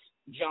helped us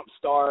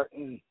jumpstart.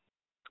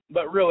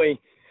 But really,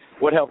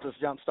 what helped us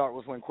jumpstart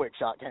was when Quick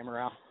Shot came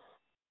around.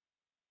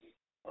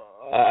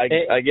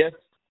 I guess.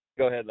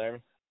 Go ahead,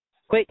 Larry.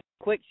 Quick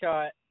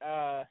Shot.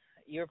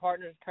 Your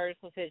partner's Curtis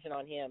Precision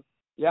on him.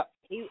 Yep.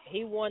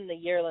 He won the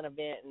yearling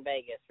event in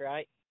Vegas,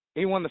 right?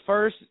 He won the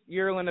first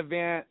yearling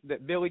event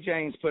that Billy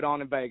James put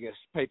on in Vegas.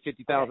 Paid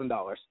 $50,000.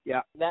 Okay.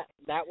 Yeah.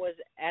 That was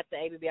at the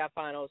ABBI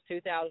Finals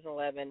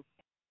 2011.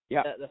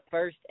 Yeah. The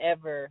first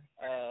ever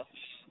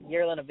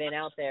yearling event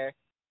out there.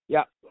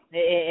 Yeah.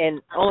 And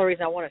the only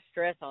reason I want to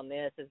stress on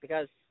this is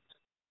because,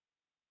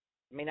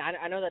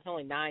 I know that's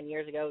only 9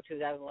 years ago,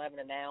 2011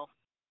 and now,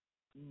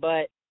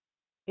 but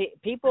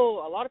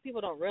a lot of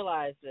people don't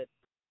realize that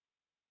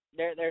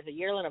there's a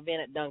yearling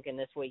event at Duncan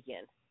this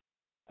weekend.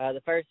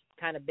 The first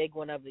kind of big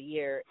one of the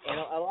year. And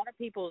a lot of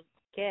people's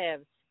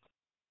calves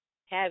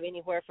have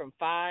anywhere from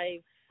 5,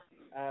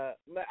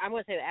 I'm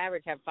going to say the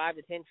average have 5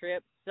 to 10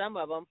 trips. Some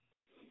of them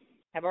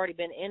have already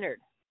been entered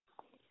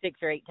 6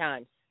 or 8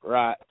 times.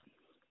 Right.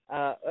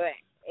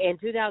 In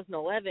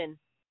 2011,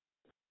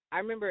 I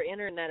remember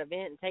entering that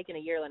event and taking a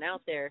yearling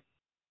out there,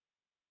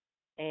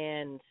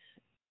 and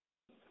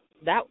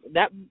that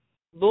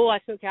bull I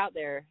took out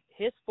there,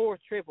 his 4th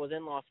trip was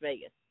in Las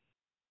Vegas.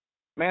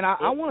 Man,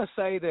 I want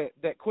to say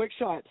that Quick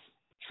Shot's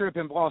trip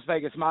in Las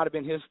Vegas might have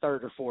been his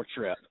 3rd or 4th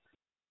trip.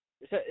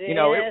 So,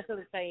 that's what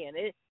I'm saying.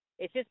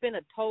 It's just been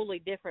a totally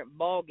different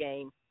ball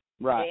game.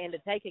 Right. And to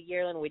take a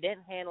yearling, we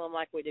didn't handle them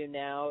like we do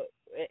now.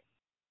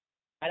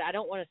 I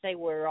don't want to say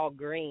we're all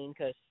green,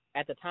 because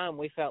at the time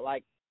we felt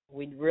like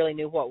we really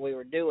knew what we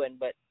were doing,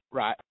 but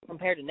right.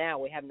 Compared to now,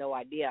 we have no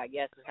idea, I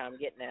guess, is how I'm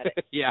getting at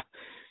it. Yeah.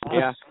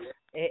 Yeah.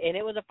 And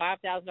it was a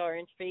 $5,000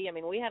 inch fee.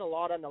 We had a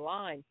lot on the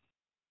line.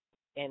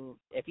 And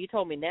if you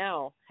told me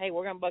now, hey,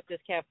 we're going to buck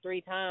this calf 3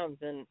 times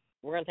and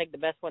we're going to take the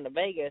best one to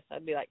Vegas,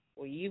 I'd be like,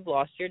 well, you've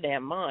lost your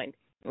damn mind.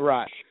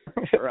 Right.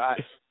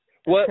 Right.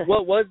 What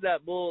was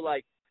that bull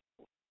like?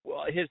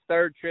 Well, his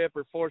 3rd trip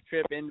or 4th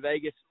trip in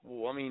Vegas?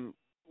 What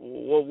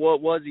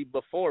was he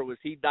before? Was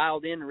he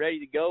dialed in, ready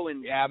to go?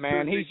 And yeah,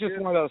 man, he's just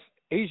one of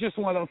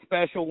those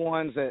special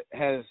ones that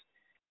has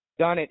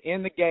done it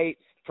in the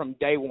gates from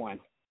day one.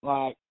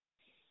 Like,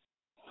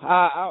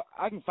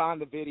 I can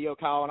find the video,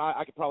 Kyle, and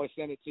I could probably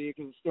send it to you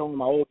because it's still on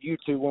my old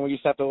YouTube when we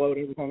used to have to load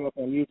everything up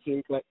on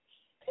YouTube. But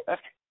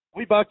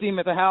we bucked him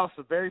at the house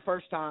the very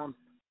first time,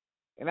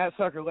 and that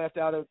sucker left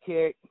out of a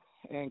kick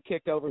and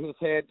kicked over his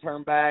head,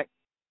 turned back,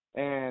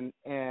 and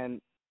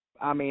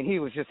I mean, he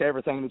was just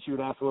everything that you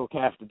would ask a little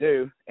calf to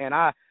do. And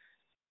I'm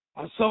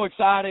so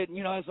excited.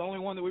 You know, it's the only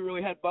one that we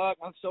really had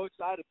bucked. I'm so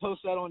excited to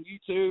post that on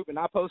YouTube, and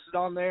I posted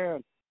on there,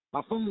 and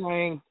my phone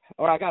rang,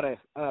 or I got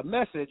a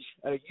message,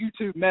 a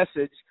YouTube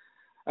message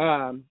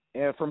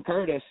from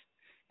Curtis,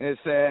 and it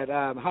said,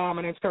 "Hi,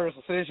 my name's Curtis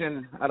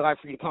Decision. I'd like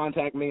for you to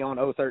contact me on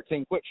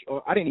 013." Which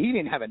he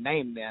didn't have a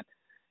name then,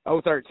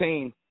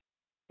 013,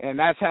 and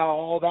that's how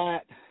all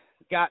that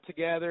got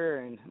together.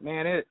 And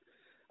man,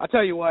 I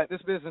tell you what,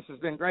 this business has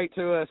been great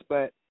to us,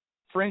 but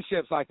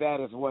friendships like that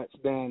is what's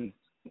been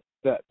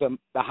the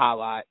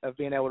highlight of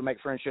being able to make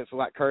friendships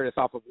like Curtis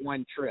off of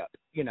one trip,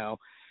 you know.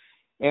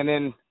 And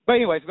then, but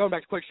anyways, going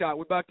back to Quick Shot,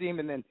 we bucked him,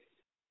 and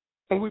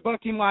we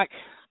bucked him like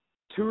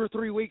 2 or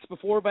 3 weeks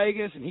before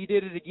Vegas, and he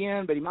did it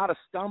again, but he might have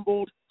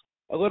stumbled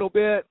a little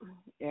bit.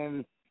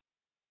 And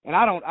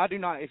I do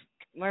not,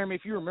 Laramie,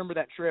 if you remember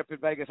that trip at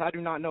Vegas, I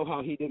do not know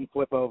how he didn't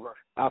flip over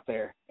out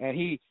there. And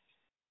he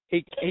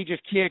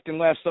just kicked and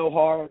left so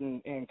hard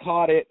and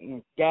caught it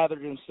and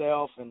gathered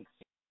himself and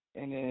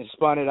then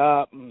spun it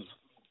up. And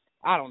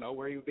I don't know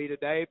where he would be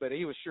today, but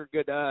he was sure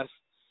good to us.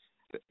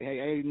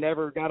 He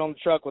never got on the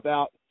truck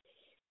without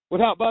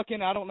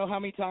bucking. I don't know how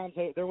many times.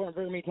 There weren't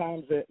very many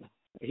times that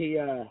he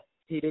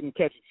didn't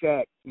catch a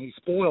check. He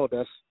spoiled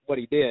us what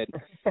he did.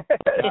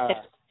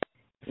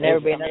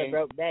 Never be another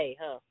broke day,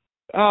 huh?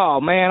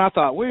 Oh man, I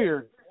thought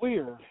we're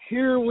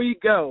here we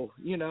go,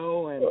 you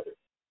know. And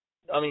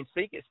I mean,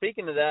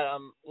 speaking of that,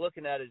 I'm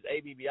looking at his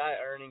ABBI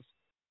earnings.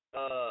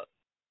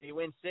 He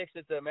wins 6th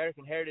at the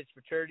American Heritage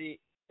Fraternity,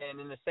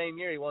 and in the same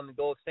year he won the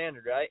gold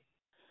standard, right?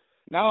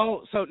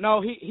 No,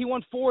 he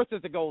won 4th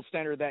at the gold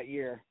standard that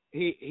year.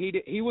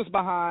 He was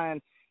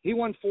behind. He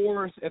won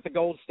 4th at the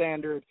gold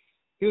standard.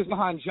 He was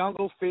behind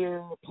Jungle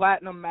Fear,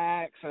 Platinum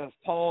Max of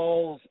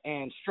Paul's,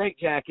 and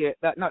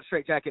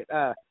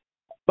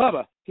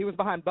Bubba. He was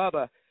behind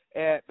Bubba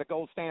at the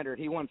gold standard.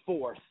 He won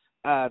 4th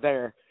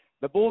there.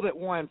 The bull that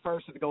won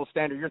 1st at the gold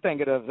standard you're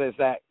thinking of is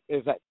that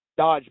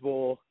Dodge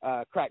bull,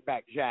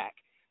 Crackback Jack,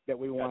 that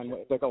we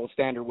won the gold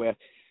standard with.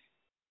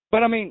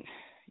 But I mean,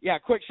 yeah,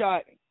 Quick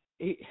Shot.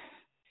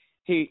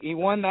 He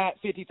won that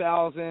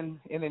 50,000,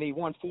 and then he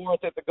won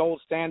 4th at the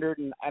gold standard,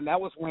 and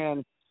that was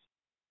when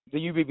the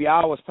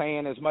UBBI was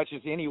paying as much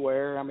as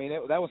anywhere. I mean,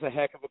 that was a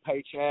heck of a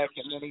paycheck.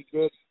 And then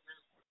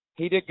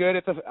he did good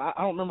at I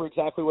don't remember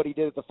exactly what he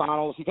did at the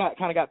finals. He kind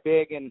of got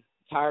big and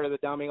tired of the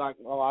dummy like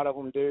a lot of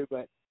them do,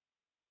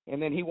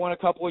 and then he won a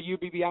couple of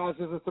UBBIs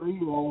as a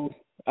 3-year-old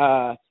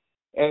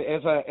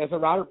as a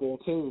rider bull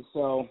too.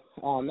 So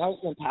that was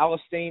when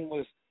Palestine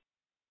was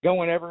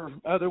going every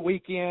other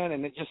weekend,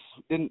 and it just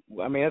didn't.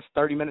 I mean, it's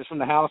 30 minutes from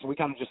the house, and we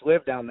kind of just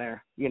lived down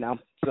there, you know.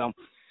 So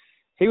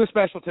he was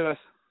special to us,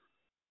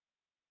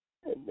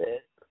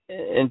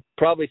 and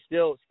probably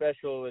still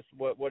special with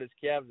what his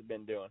calves have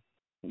been doing.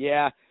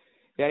 Yeah,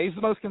 he's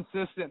the most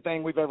consistent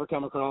thing we've ever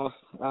come across.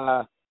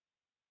 I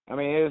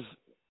mean,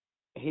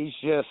 he's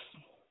just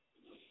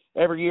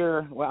every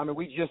year. Well, I mean,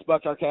 we just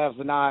bucked our calves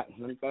tonight.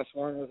 The best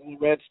one was a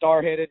red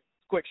star-headed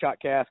Quick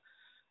Shot calf,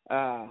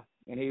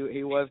 and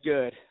he was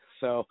good.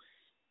 So,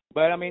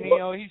 but I mean, you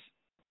know, he's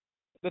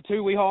the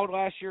 2 we hauled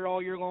last year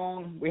all year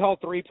long. We hauled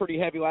 3 pretty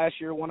heavy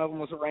last year. One of them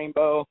was a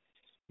Rainbow,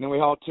 and then we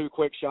hauled 2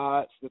 Quick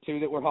Shots. The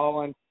 2 that we're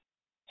hauling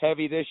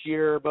heavy this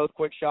year, both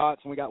Quick Shots,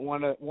 and we got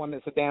one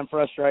that's a damn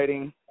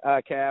frustrating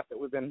calf that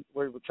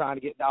we're trying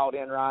to get dialed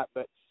in right,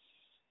 but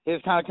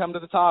his kind of come to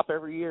the top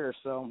every year.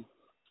 So,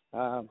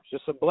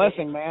 just a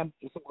blessing, man.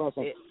 Just a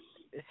blessing.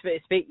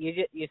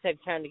 You said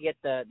trying to get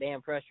the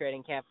damn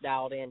frustrating calf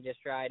dialed in just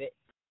right.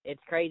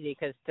 It's crazy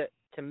because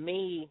to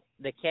me,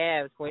 the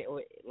calves,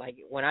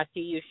 when I see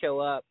you show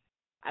up,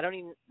 I don't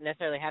even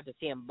necessarily have to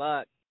see them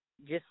buck.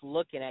 Just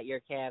looking at your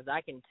calves,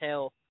 I can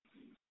tell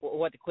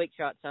what the Quick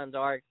Shot sons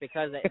are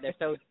because they're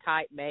so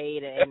tight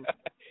made and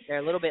they're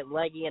a little bit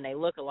leggy and they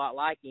look a lot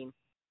like him.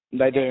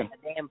 They do.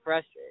 Damn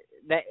frustrating.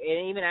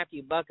 And even after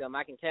you buck them,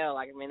 I can tell.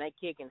 Like, I mean, they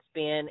kick and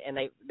spin and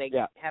they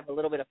have a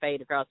little bit of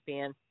fade across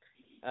spin.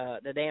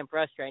 The damn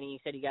frustrating. You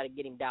said you got to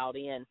get him dialed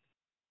in.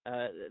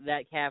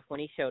 That calf,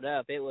 when he showed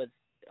up, it was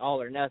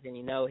all or nothing.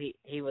 You know,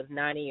 he was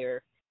 90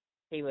 or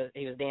he was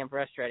damn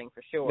frustrating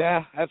for sure.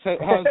 Yeah, that's how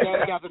his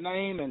dad got the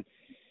name, and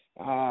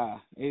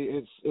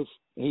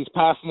he's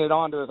passing it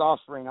on to his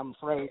offspring, I'm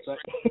afraid. But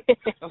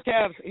those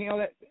calves, you know,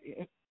 that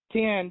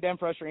 10 damn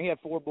frustrating. He had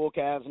 4 bull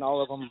calves, and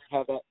all of them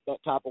have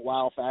that type of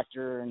wow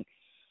factor. And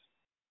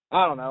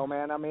I don't know,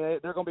 man. I mean,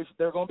 they're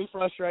gonna be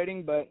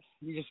frustrating, but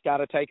you just got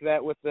to take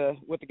that with the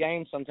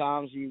game.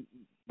 Sometimes you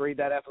breed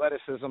that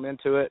athleticism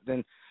into it,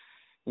 then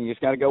you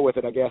just got to go with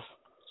it, I guess.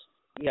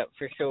 Yep,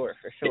 for sure.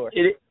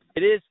 It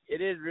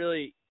is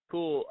really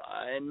cool,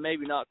 and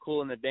maybe not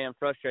cool in the damn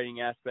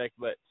frustrating aspect,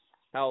 but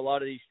how a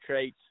lot of these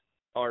traits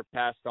are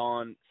passed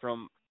on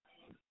from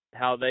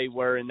how they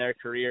were in their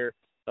career,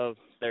 of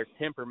their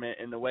temperament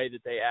and the way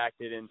that they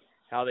acted and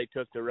how they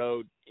took the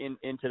road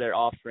into their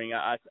offspring.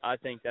 I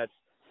think that's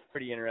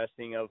pretty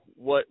interesting of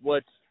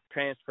what's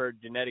transferred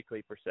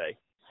genetically per se.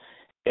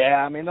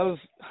 Yeah, I mean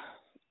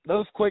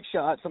those quick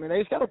shots. I mean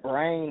they've got a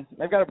brain.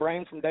 They've got a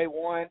brain from day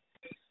one.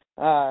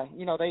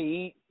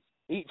 They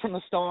eat from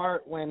the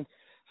start. When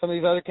some of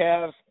these other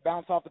calves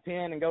bounce off the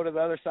pen and go to the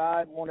other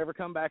side, won't ever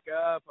come back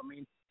up. I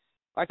mean,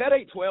 like that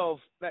 812,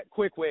 that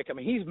quick wick. I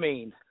mean, he's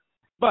mean,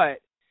 but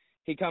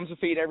he comes to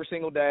feed every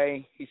single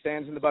day. He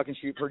stands in the buck and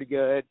shoot pretty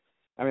good.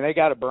 I mean, they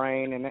got a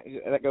brain, and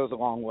that goes a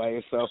long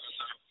way. So,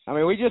 I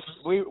mean,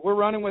 we're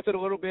running with it a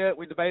little bit.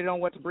 We debated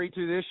on what to breed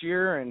to this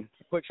year, and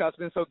Quick Shot's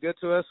been so good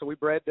to us, so we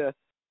bred the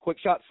Quick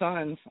Shot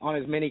sons on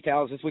as many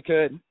cows as we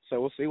could.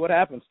 So we'll see what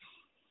happens.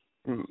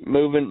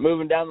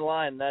 Moving down the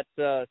line,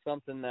 that's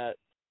something that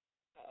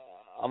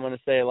I'm going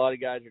to say a lot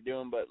of guys are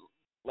doing, but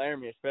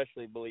Laramie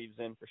especially believes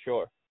in for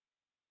sure.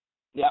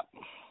 Yep.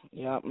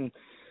 And,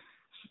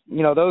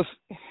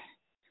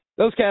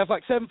 those calves,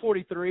 like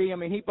 743, I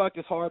mean, he bucked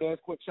as hard as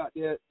Quick Shot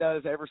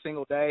does every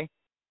single day.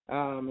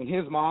 And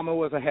his mama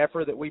was a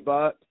heifer that we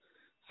bucked.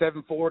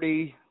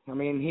 740, I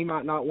mean, he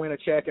might not win a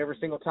check every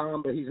single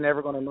time, but he's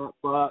never going to not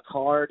buck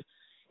hard.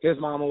 His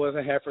mama was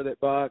a heifer that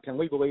bucked, and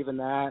we believe in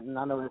that. And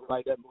I know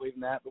everybody doesn't believe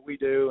in that, but we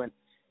do. And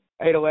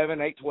 811,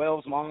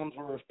 812's moms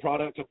were a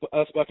product of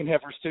us bucking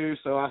heifers too.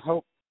 So I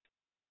hope,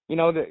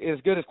 that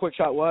as good as Quick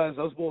Shot was,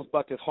 those bulls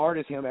bucked as hard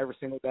as him every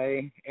single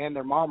day, and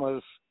their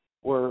mamas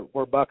were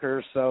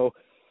buckers. So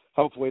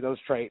hopefully those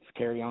traits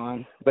carry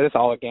on. But it's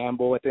all a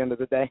gamble at the end of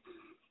the day.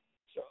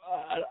 So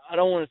I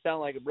don't want to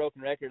sound like a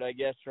broken record, I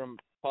guess, from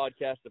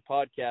podcast to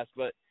podcast,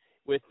 but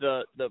with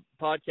the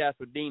podcast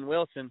with Dean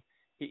Wilson,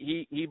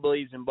 he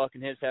believes in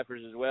bucking his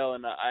heifers as well.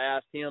 And I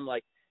asked him,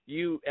 like,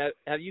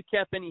 have you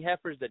kept any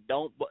heifers that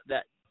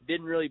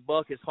didn't really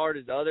buck as hard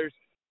as others,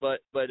 but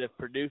have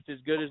produced as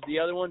good as the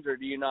other ones, or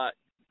do you not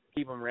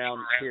keep them around,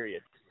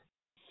 period?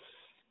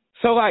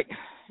 So, like,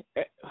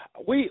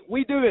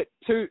 we do it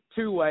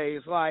two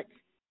ways. Like,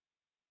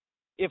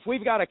 if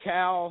we've got a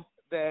cow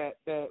that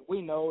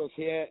we know is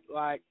hit,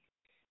 like,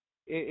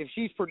 if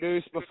she's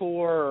produced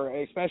before,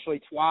 or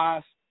especially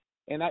twice,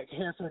 and that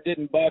heifer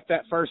didn't buck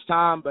that first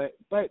time, but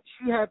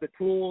she had the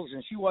tools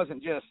and she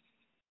wasn't just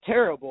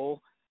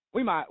terrible,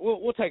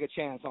 we'll take a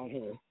chance on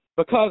her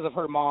because of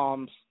her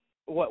mom's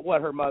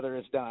what her mother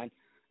has done.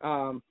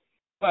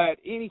 But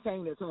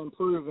anything that's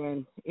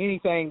unproven,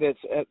 anything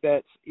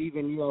that's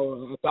even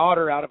a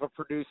daughter out of a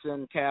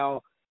producing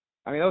cow,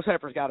 I mean those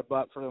heifers got a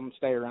buck for them to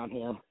stay around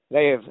here.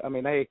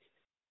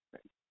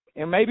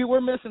 And maybe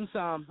we're missing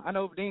some. I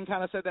know Dean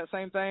kind of said that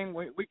same thing.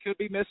 We could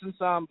be missing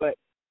some,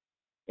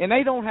 and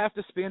they don't have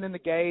to spin in the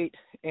gate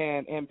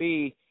and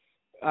be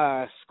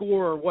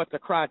score by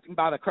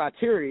the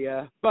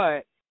criteria,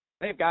 but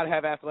they've got to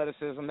have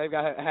athleticism. They've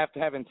got to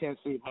have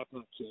intensity and have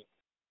to kick.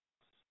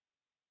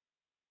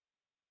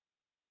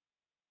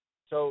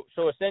 So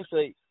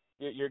essentially,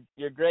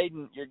 you're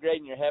grading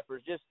your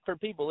heifers. Just for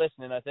people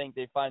listening, I think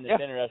they find this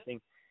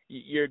interesting.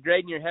 You're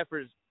grading your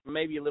heifers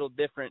maybe a little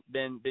different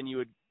than you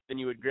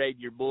would grade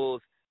your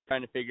bulls,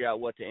 trying to figure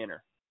out what to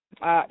enter.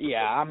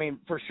 Yeah, I mean,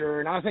 for sure.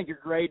 And I think you're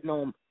grading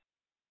them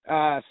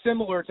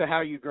similar to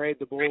how you grade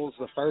the bulls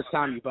the first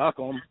time you buck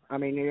them. I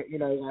mean,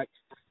 like,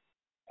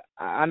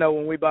 I know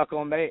when we buck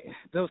them,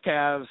 those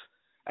calves,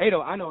 I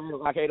know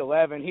like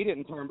 811, he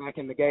didn't turn back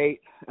in the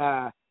gate.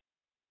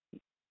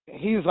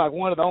 He was like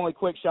one of the only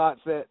quick shots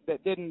that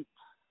didn't,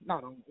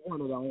 not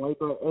one of the only,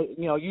 but,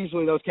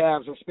 usually those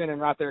calves are spinning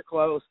right there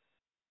close.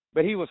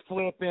 But he was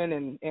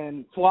flipping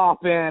and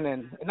flopping,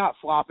 and not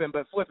flopping,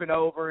 but flipping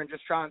over and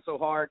just trying so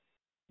hard.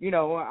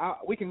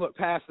 We can look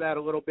past that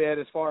a little bit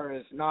as far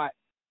as not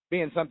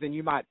being something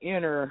you might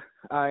enter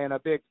in a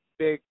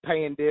big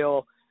paying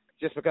deal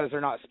just because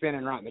they're not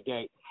spinning right in the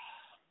gate.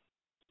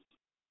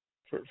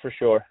 For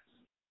sure.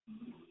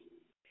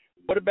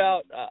 What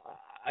about,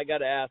 I got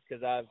to ask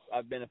because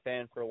I've been a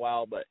fan for a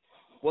while, but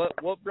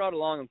what brought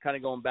along, I'm kind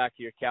of going back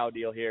to your cow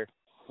deal here,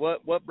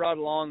 what brought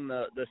along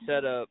the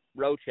set of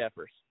roach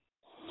heifers?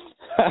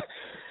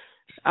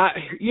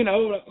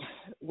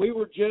 We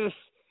were just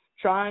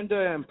trying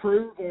to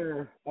improve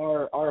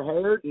our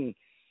herd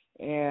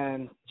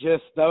and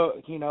just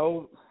though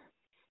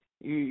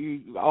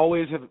you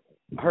always have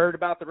heard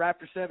about the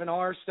Raptor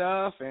 7R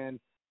stuff and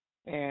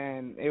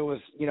it was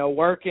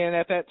working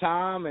at that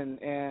time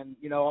and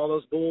all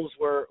those bulls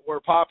were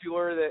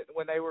popular that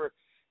when they were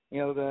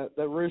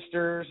the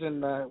roosters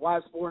and the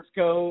white sports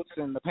coats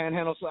and the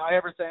panhandle,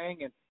 everything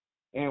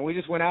and we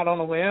just went out on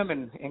a limb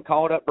and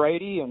called up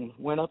Brady and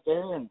went up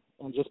there and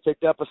just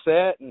picked up a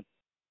set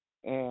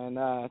and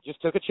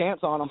just took a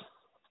chance on them.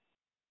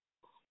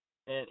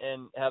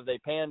 And have they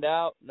panned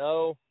out?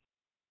 No.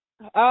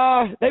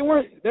 They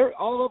weren't.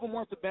 All of them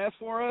weren't the best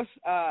for us.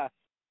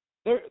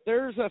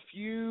 There's a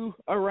few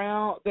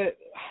around that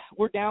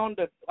we're down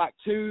to like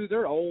 2.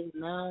 They're old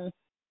now.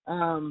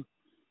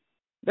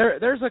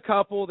 There's a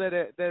couple that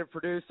have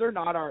produced. They're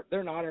not our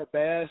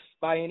best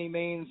by any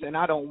means, and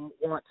I don't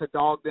want to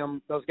dog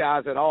those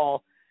guys at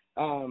all.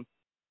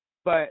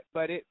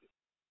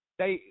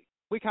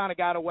 We kind of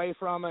got away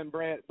from it and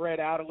bred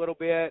out a little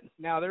bit.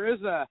 Now there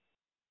is a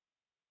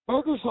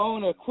Burger's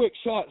hauling a quick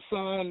shot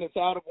son that's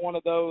out of one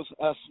of those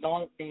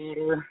Snark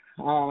daughter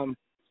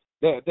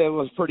that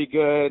was pretty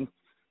good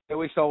that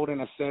we sold in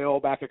a sale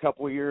back a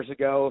couple of years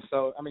ago.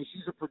 So I mean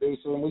she's a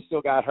producer and we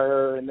still got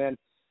her. And then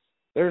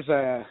there's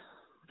a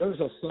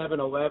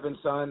 711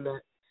 son that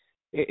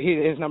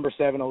his number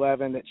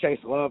 711 that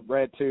Chase Love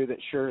bred to that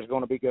sure is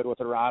going to be good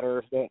with a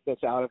rider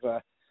that's out of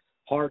a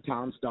Hard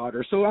Times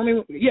daughter. So I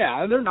mean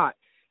yeah, they're not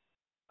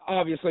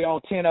obviously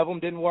all 10 of them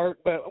didn't work,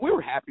 but we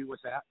were happy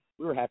with that.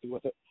 We were happy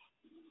with it.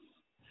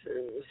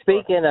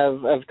 Speaking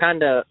of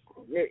kind of,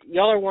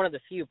 y'all are one of the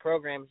few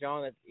programs,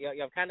 John, that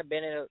y'all kind of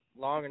been in it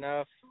long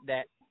enough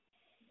that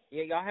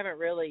y'all haven't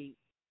really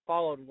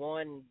followed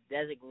one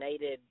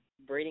designated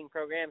breeding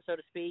program, so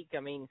to speak.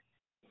 I mean,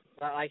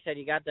 like I said,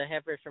 you got the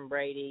heifers from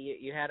Brady.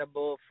 You had a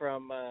bull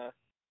from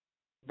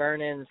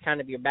Vernon's,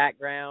 kind of your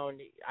background.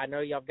 I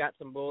know y'all got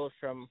some bulls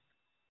from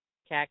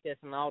Cactus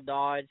and All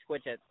Dodge,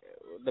 which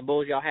the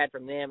bulls y'all had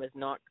from them is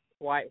not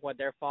quite what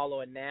they're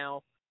following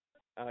now.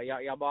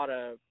 Y'all bought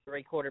a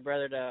 3/4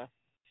 brother to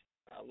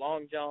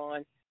Long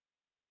John.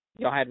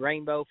 Y'all had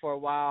Rainbow for a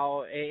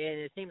while, and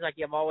it seems like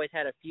you've always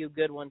had a few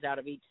good ones out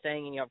of each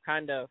thing, and y'all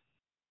kind of,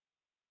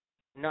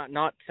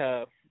 not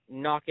to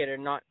knock it or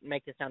not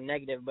make it sound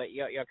negative, but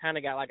y'all kind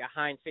of got like a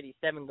Heinz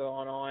 57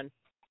 going on.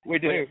 We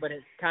do. But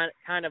it's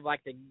kind of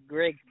like the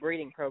Griggs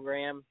breeding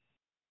program.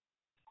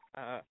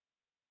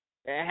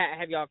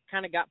 Have y'all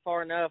kind of got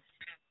far enough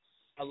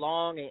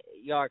along,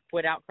 y'all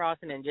quit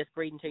outcrossing and just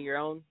breeding to your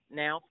own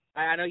now?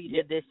 I know you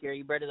did this year.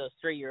 You bred to those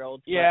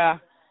 3-year-olds. Yeah.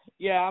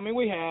 I mean,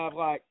 we have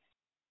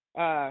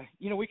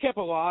we kept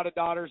a lot of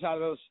daughters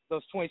out of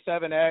those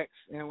 27X,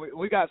 and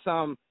we got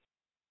some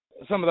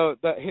of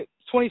the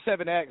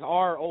 27X.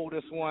 Our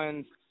oldest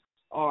ones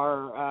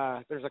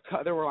are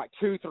there were like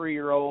 2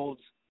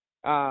 3-year-olds,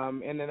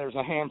 and then there's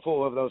a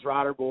handful of those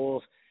rider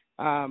bulls.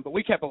 But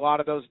we kept a lot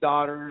of those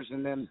daughters,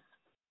 and then.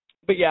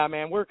 But yeah,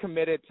 man, we're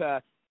committed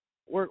to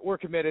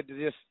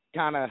just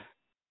kind of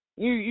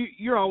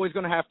you're always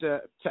going to have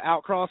to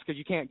outcross because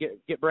you can't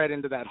get bred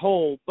into that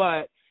hole.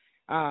 But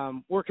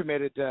we're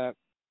committed to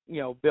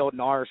building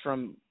ours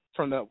from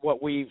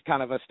what we've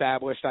kind of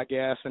established, I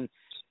guess. And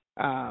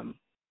I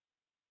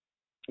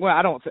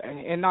don't,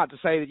 and not to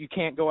say that you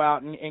can't go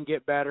out and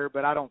get better,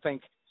 but I don't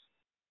think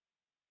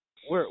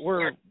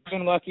we're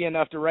been lucky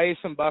enough to raise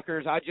some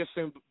buckers. I just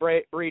soon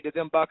breed to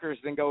them buckers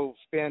than go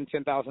spend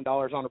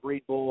 $10,000 on a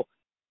breed bull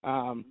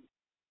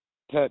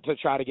to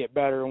try to get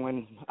better,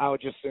 when I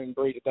would just soon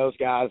breed to those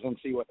guys and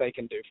see what they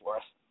can do for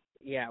us.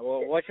 Yeah,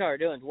 well, what y'all are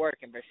doing is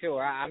working for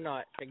sure. I'm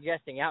not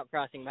suggesting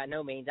outcrossing by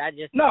no means.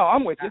 No,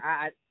 I'm with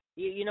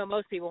you.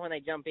 Most people when they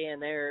jump in,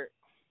 they're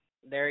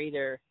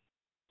either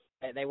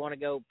they want to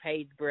go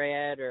Page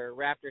bred or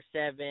Raptor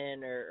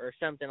 7 or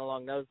something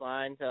along those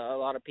lines. A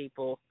lot of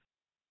people.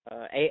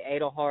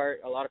 Edelhart,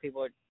 a lot of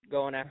people are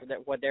going after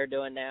what they're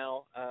doing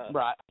now.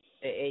 Right.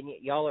 And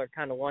y'all are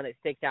kind of one that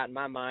sticks out in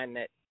my mind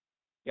that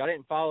y'all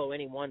didn't follow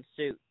any one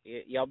suit.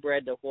 Y'all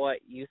bred to what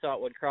you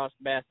thought would cross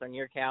best on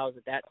your cows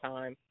at that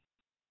time,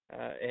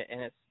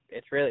 and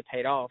it's really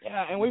paid off.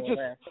 Yeah, and we've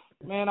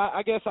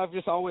I guess I've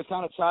just always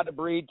kind of tried to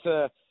breed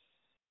to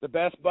the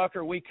best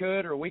bucker we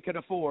could or we could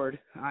afford.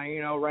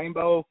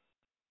 Rainbow,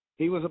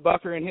 he was a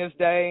bucker in his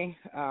day.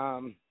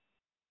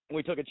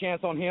 We took a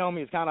chance on him.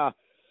 He's kind of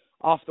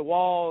off the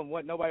wall and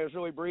what nobody was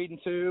really breeding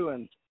to,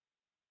 and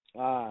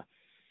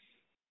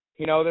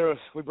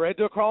we bred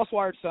to a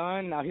crosswired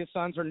son. Now his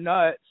sons are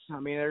nuts. I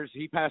mean,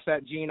 he passed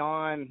that gene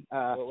on.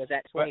 Was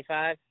that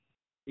 25?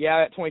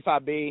 Yeah, that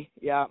 25B.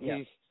 Yeah,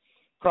 he's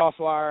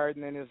crosswired,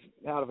 and then is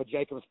out of a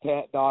Jacob's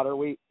Pet daughter.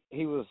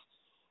 He was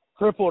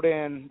crippled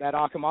in that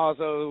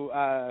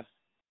Akamazo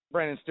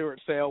Brennan Stewart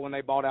sale when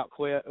they bought out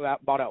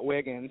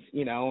Wiggins,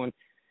 and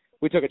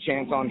we took a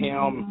chance on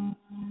him.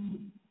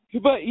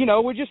 But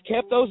we just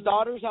kept those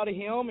daughters out of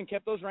him and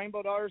kept those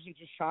Rainbow daughters and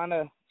just trying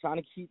to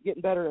keep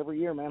getting better every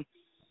year, man.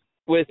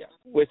 With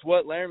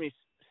what Laramie's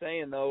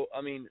saying though,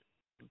 I mean,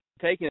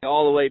 taking it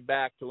all the way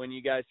back to when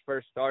you guys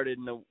first started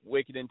and the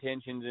Wicked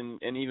Intentions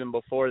and even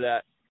before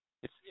that,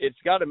 it's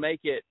got to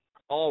make it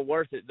all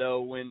worth it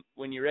though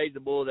when you raise a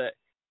bull that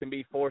can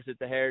be forced at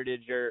the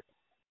Heritage or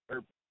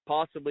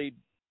possibly,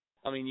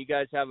 I mean, you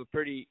guys have a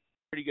pretty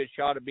good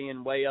shot of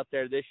being way up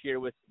there this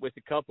year with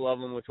a couple of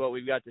them with what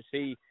we've got to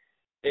see.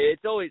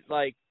 It's always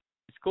like,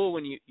 it's cool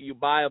when you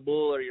buy a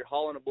bull or you're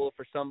hauling a bull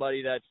for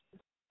somebody that's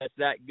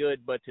that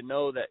good, but to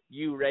know that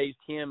you raised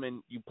him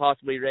and you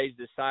possibly raised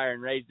his sire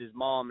and raised his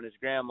mom and his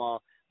grandma,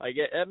 like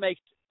that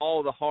makes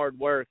all the hard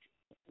work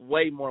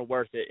way more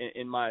worth it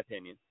in my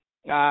opinion.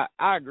 I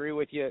agree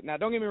with you. Now,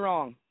 don't get me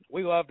wrong.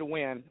 We love to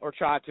win, or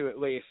try to at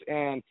least,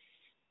 and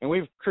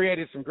we've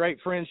created some great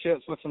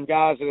friendships with some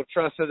guys that have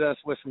trusted us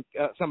with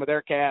some of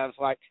their calves.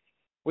 Like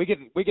we get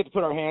to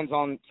put our hands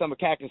on some of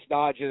Cactus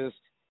Dodge's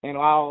and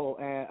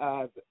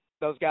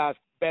those guys'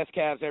 best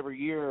calves every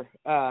year.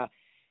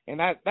 And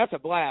that's a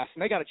blast.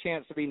 And they got a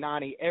chance to be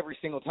 90 every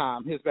single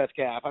time, his best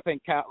calf. I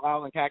think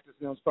Lyle and Cactus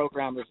and his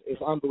program is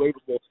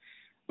unbelievable.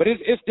 But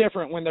it's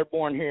different when they're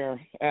born here.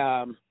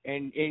 And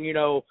you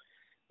know,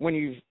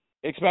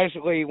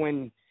 especially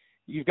when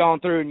you've gone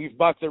through and you've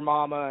bucked their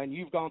mama and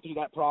you've gone through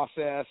that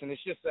process, and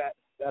it's just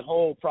that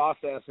whole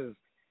process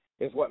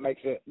is what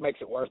makes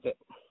it worth it.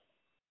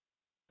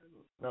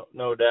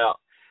 No doubt.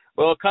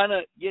 Well, kind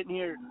of getting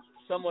here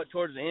somewhat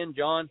towards the end,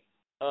 John,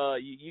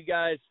 you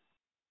guys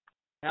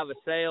have a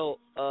sale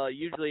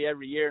usually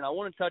every year, and I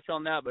want to touch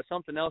on that, but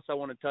something else I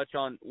want to touch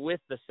on with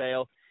the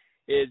sale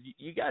is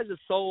you guys have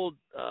sold,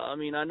 I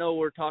mean, I know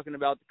we're talking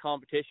about the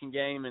competition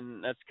game,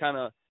 and that's kind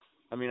of,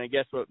 I mean, I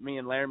guess what me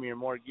and Laramie are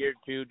more geared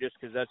to just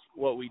because that's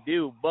what we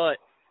do, but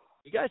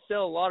you guys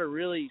sell a lot of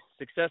really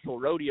successful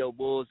rodeo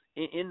bulls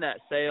in that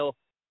sale,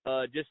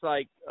 just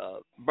like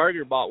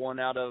Burger bought one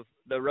out of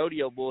the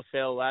rodeo bull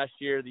sale last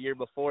year, the year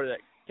before, that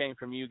came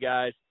from you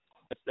guys.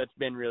 That's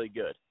been really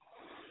good.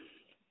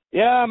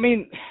 Yeah, I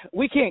mean,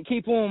 we can't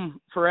keep them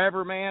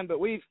forever, man, but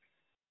we've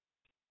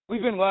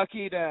been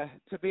lucky to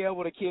be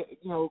able to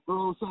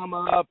grow some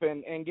up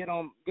and get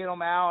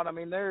them out. I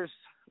mean, there's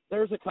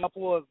a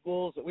couple of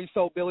bulls that we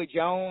sold. Billy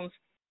Jones,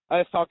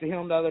 I just talked to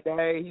him the other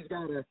day. He's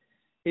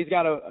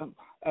got a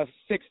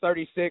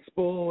 636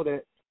 bull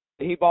that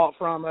he bought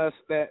from us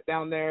that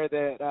down there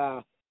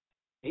that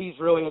he's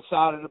really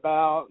excited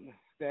about,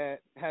 that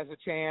has a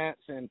chance.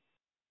 And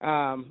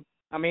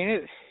I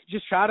mean,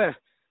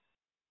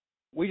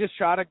 we just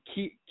try to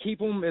keep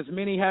them, as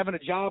many having a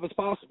job as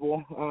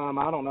possible.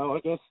 I don't know.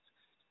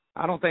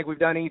 I don't think we've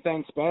done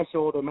anything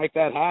special to make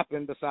that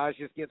happen besides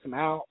just get some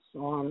outs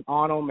on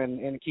them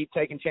and keep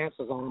taking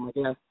chances on them, I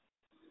guess.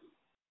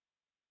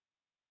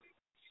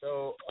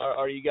 So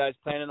are you guys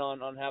planning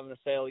on having a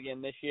sale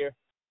again this year?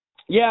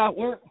 Yeah,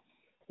 we're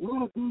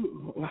going to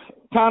do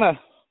kind of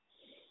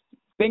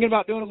thinking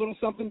about doing a little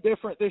something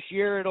different this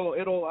year.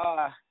 It'll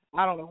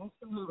I don't know, we'll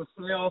still have a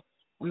sale.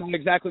 I'm not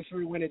exactly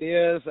sure when it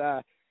is.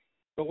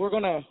 But we're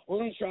gonna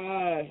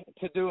try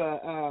to do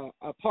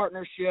a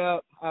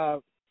partnership,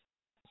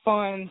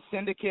 fun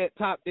syndicate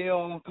type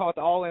deal, call it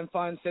the All In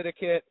Fun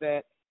Syndicate,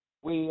 that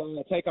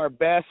we take our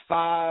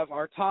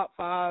top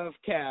five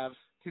calves,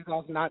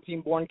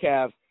 2019 born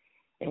calves,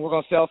 and we're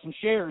gonna sell some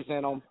shares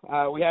in them.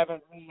 We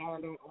haven't really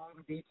learned all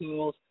the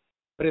details,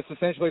 but it's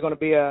essentially going to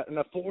be an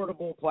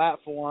affordable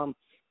platform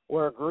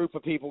where a group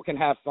of people can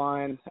have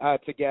fun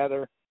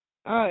together.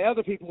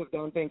 Other people have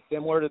done things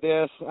similar to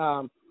this.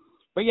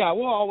 But yeah,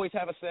 we'll always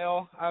have a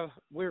sale.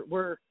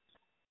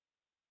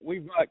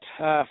 We've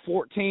got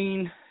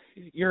 14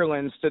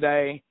 yearlings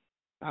today,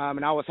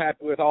 and I was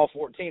happy with all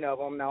 14 of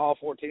them. Now, all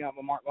 14 of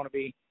them aren't going to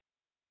be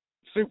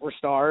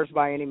superstars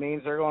by any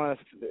means. They're going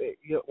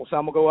to,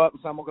 some will go up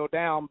and some will go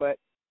down, but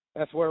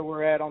that's where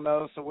we're at on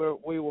those. So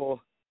we will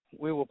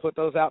put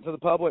those out to the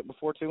public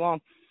before too long.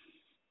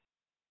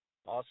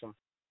 Awesome.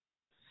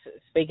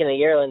 Speaking of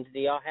yearlings, do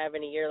y'all have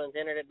any yearlings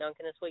entered at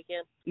Duncan this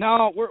weekend?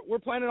 No, we're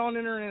planning on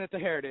entering at the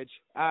Heritage.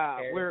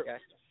 I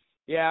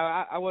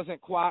wasn't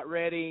quite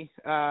ready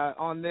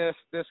on this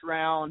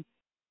round.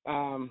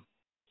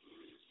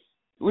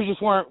 We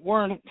just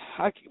weren't.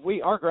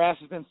 Our grass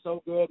has been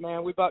so good,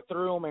 man. We bucked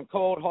through them and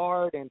cold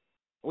hard, and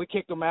we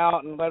kicked them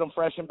out and let them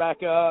freshen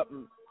back up,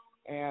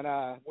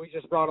 and we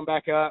just brought them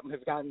back up and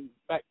have gotten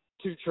back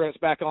 2 trips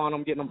back on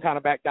them, getting them kind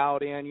of back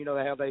dialed in. You know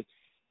how they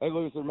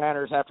lose their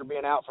manners after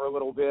being out for a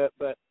little bit,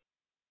 but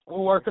we're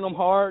working them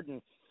hard and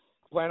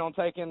plan on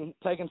taking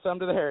some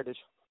to the Heritage.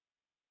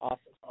 Awesome.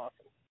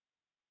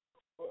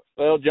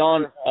 Well,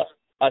 John,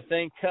 I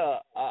think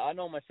I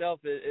know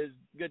myself it's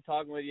good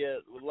talking with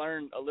you. We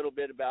learned a little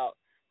bit about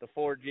the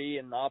 4G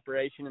and the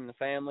operation and the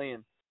family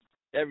and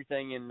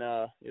everything. And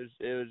it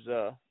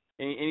was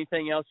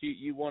anything else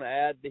you want to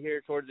add to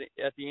here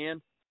at the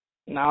end?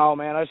 No,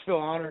 man, I just feel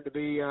honored to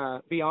be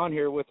on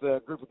here with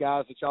a group of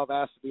guys that y'all have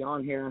asked to be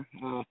on here.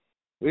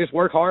 We just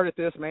work hard at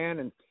this, man,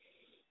 and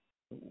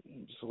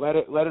just lay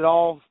it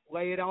all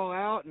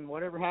out, and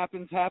whatever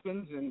happens,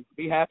 and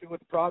be happy with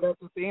the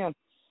product at the end.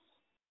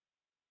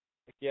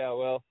 Yeah,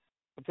 well,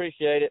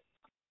 appreciate it.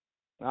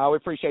 We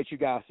appreciate you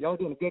guys. Y'all are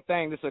doing a good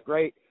thing. This is a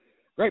great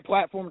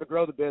platform to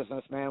grow the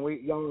business, man.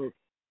 Y'all are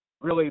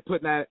really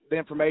putting the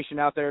information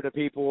out there to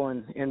people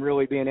and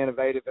really being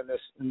innovative in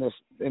this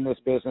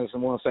business.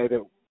 And want to say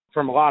that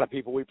from a lot of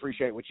people, we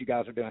appreciate what you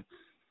guys are doing.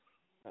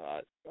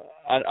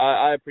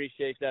 I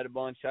appreciate that a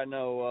bunch. I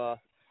know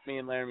me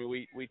and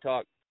Laramie, we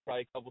talk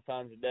probably a couple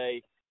times a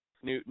day,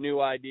 new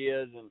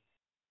ideas and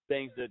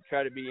things to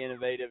try to be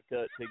innovative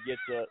to get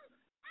the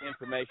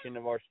information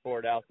of our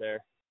sport out there.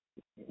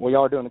 Well,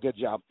 y'all are doing a good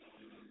job.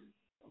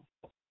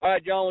 All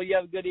right, John, well, you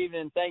have a good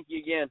evening. Thank you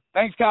again.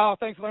 Thanks, Kyle.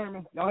 Thanks,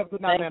 Laramie. Y'all have a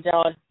good night, Thanks, man.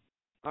 John.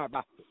 All right,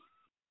 bye.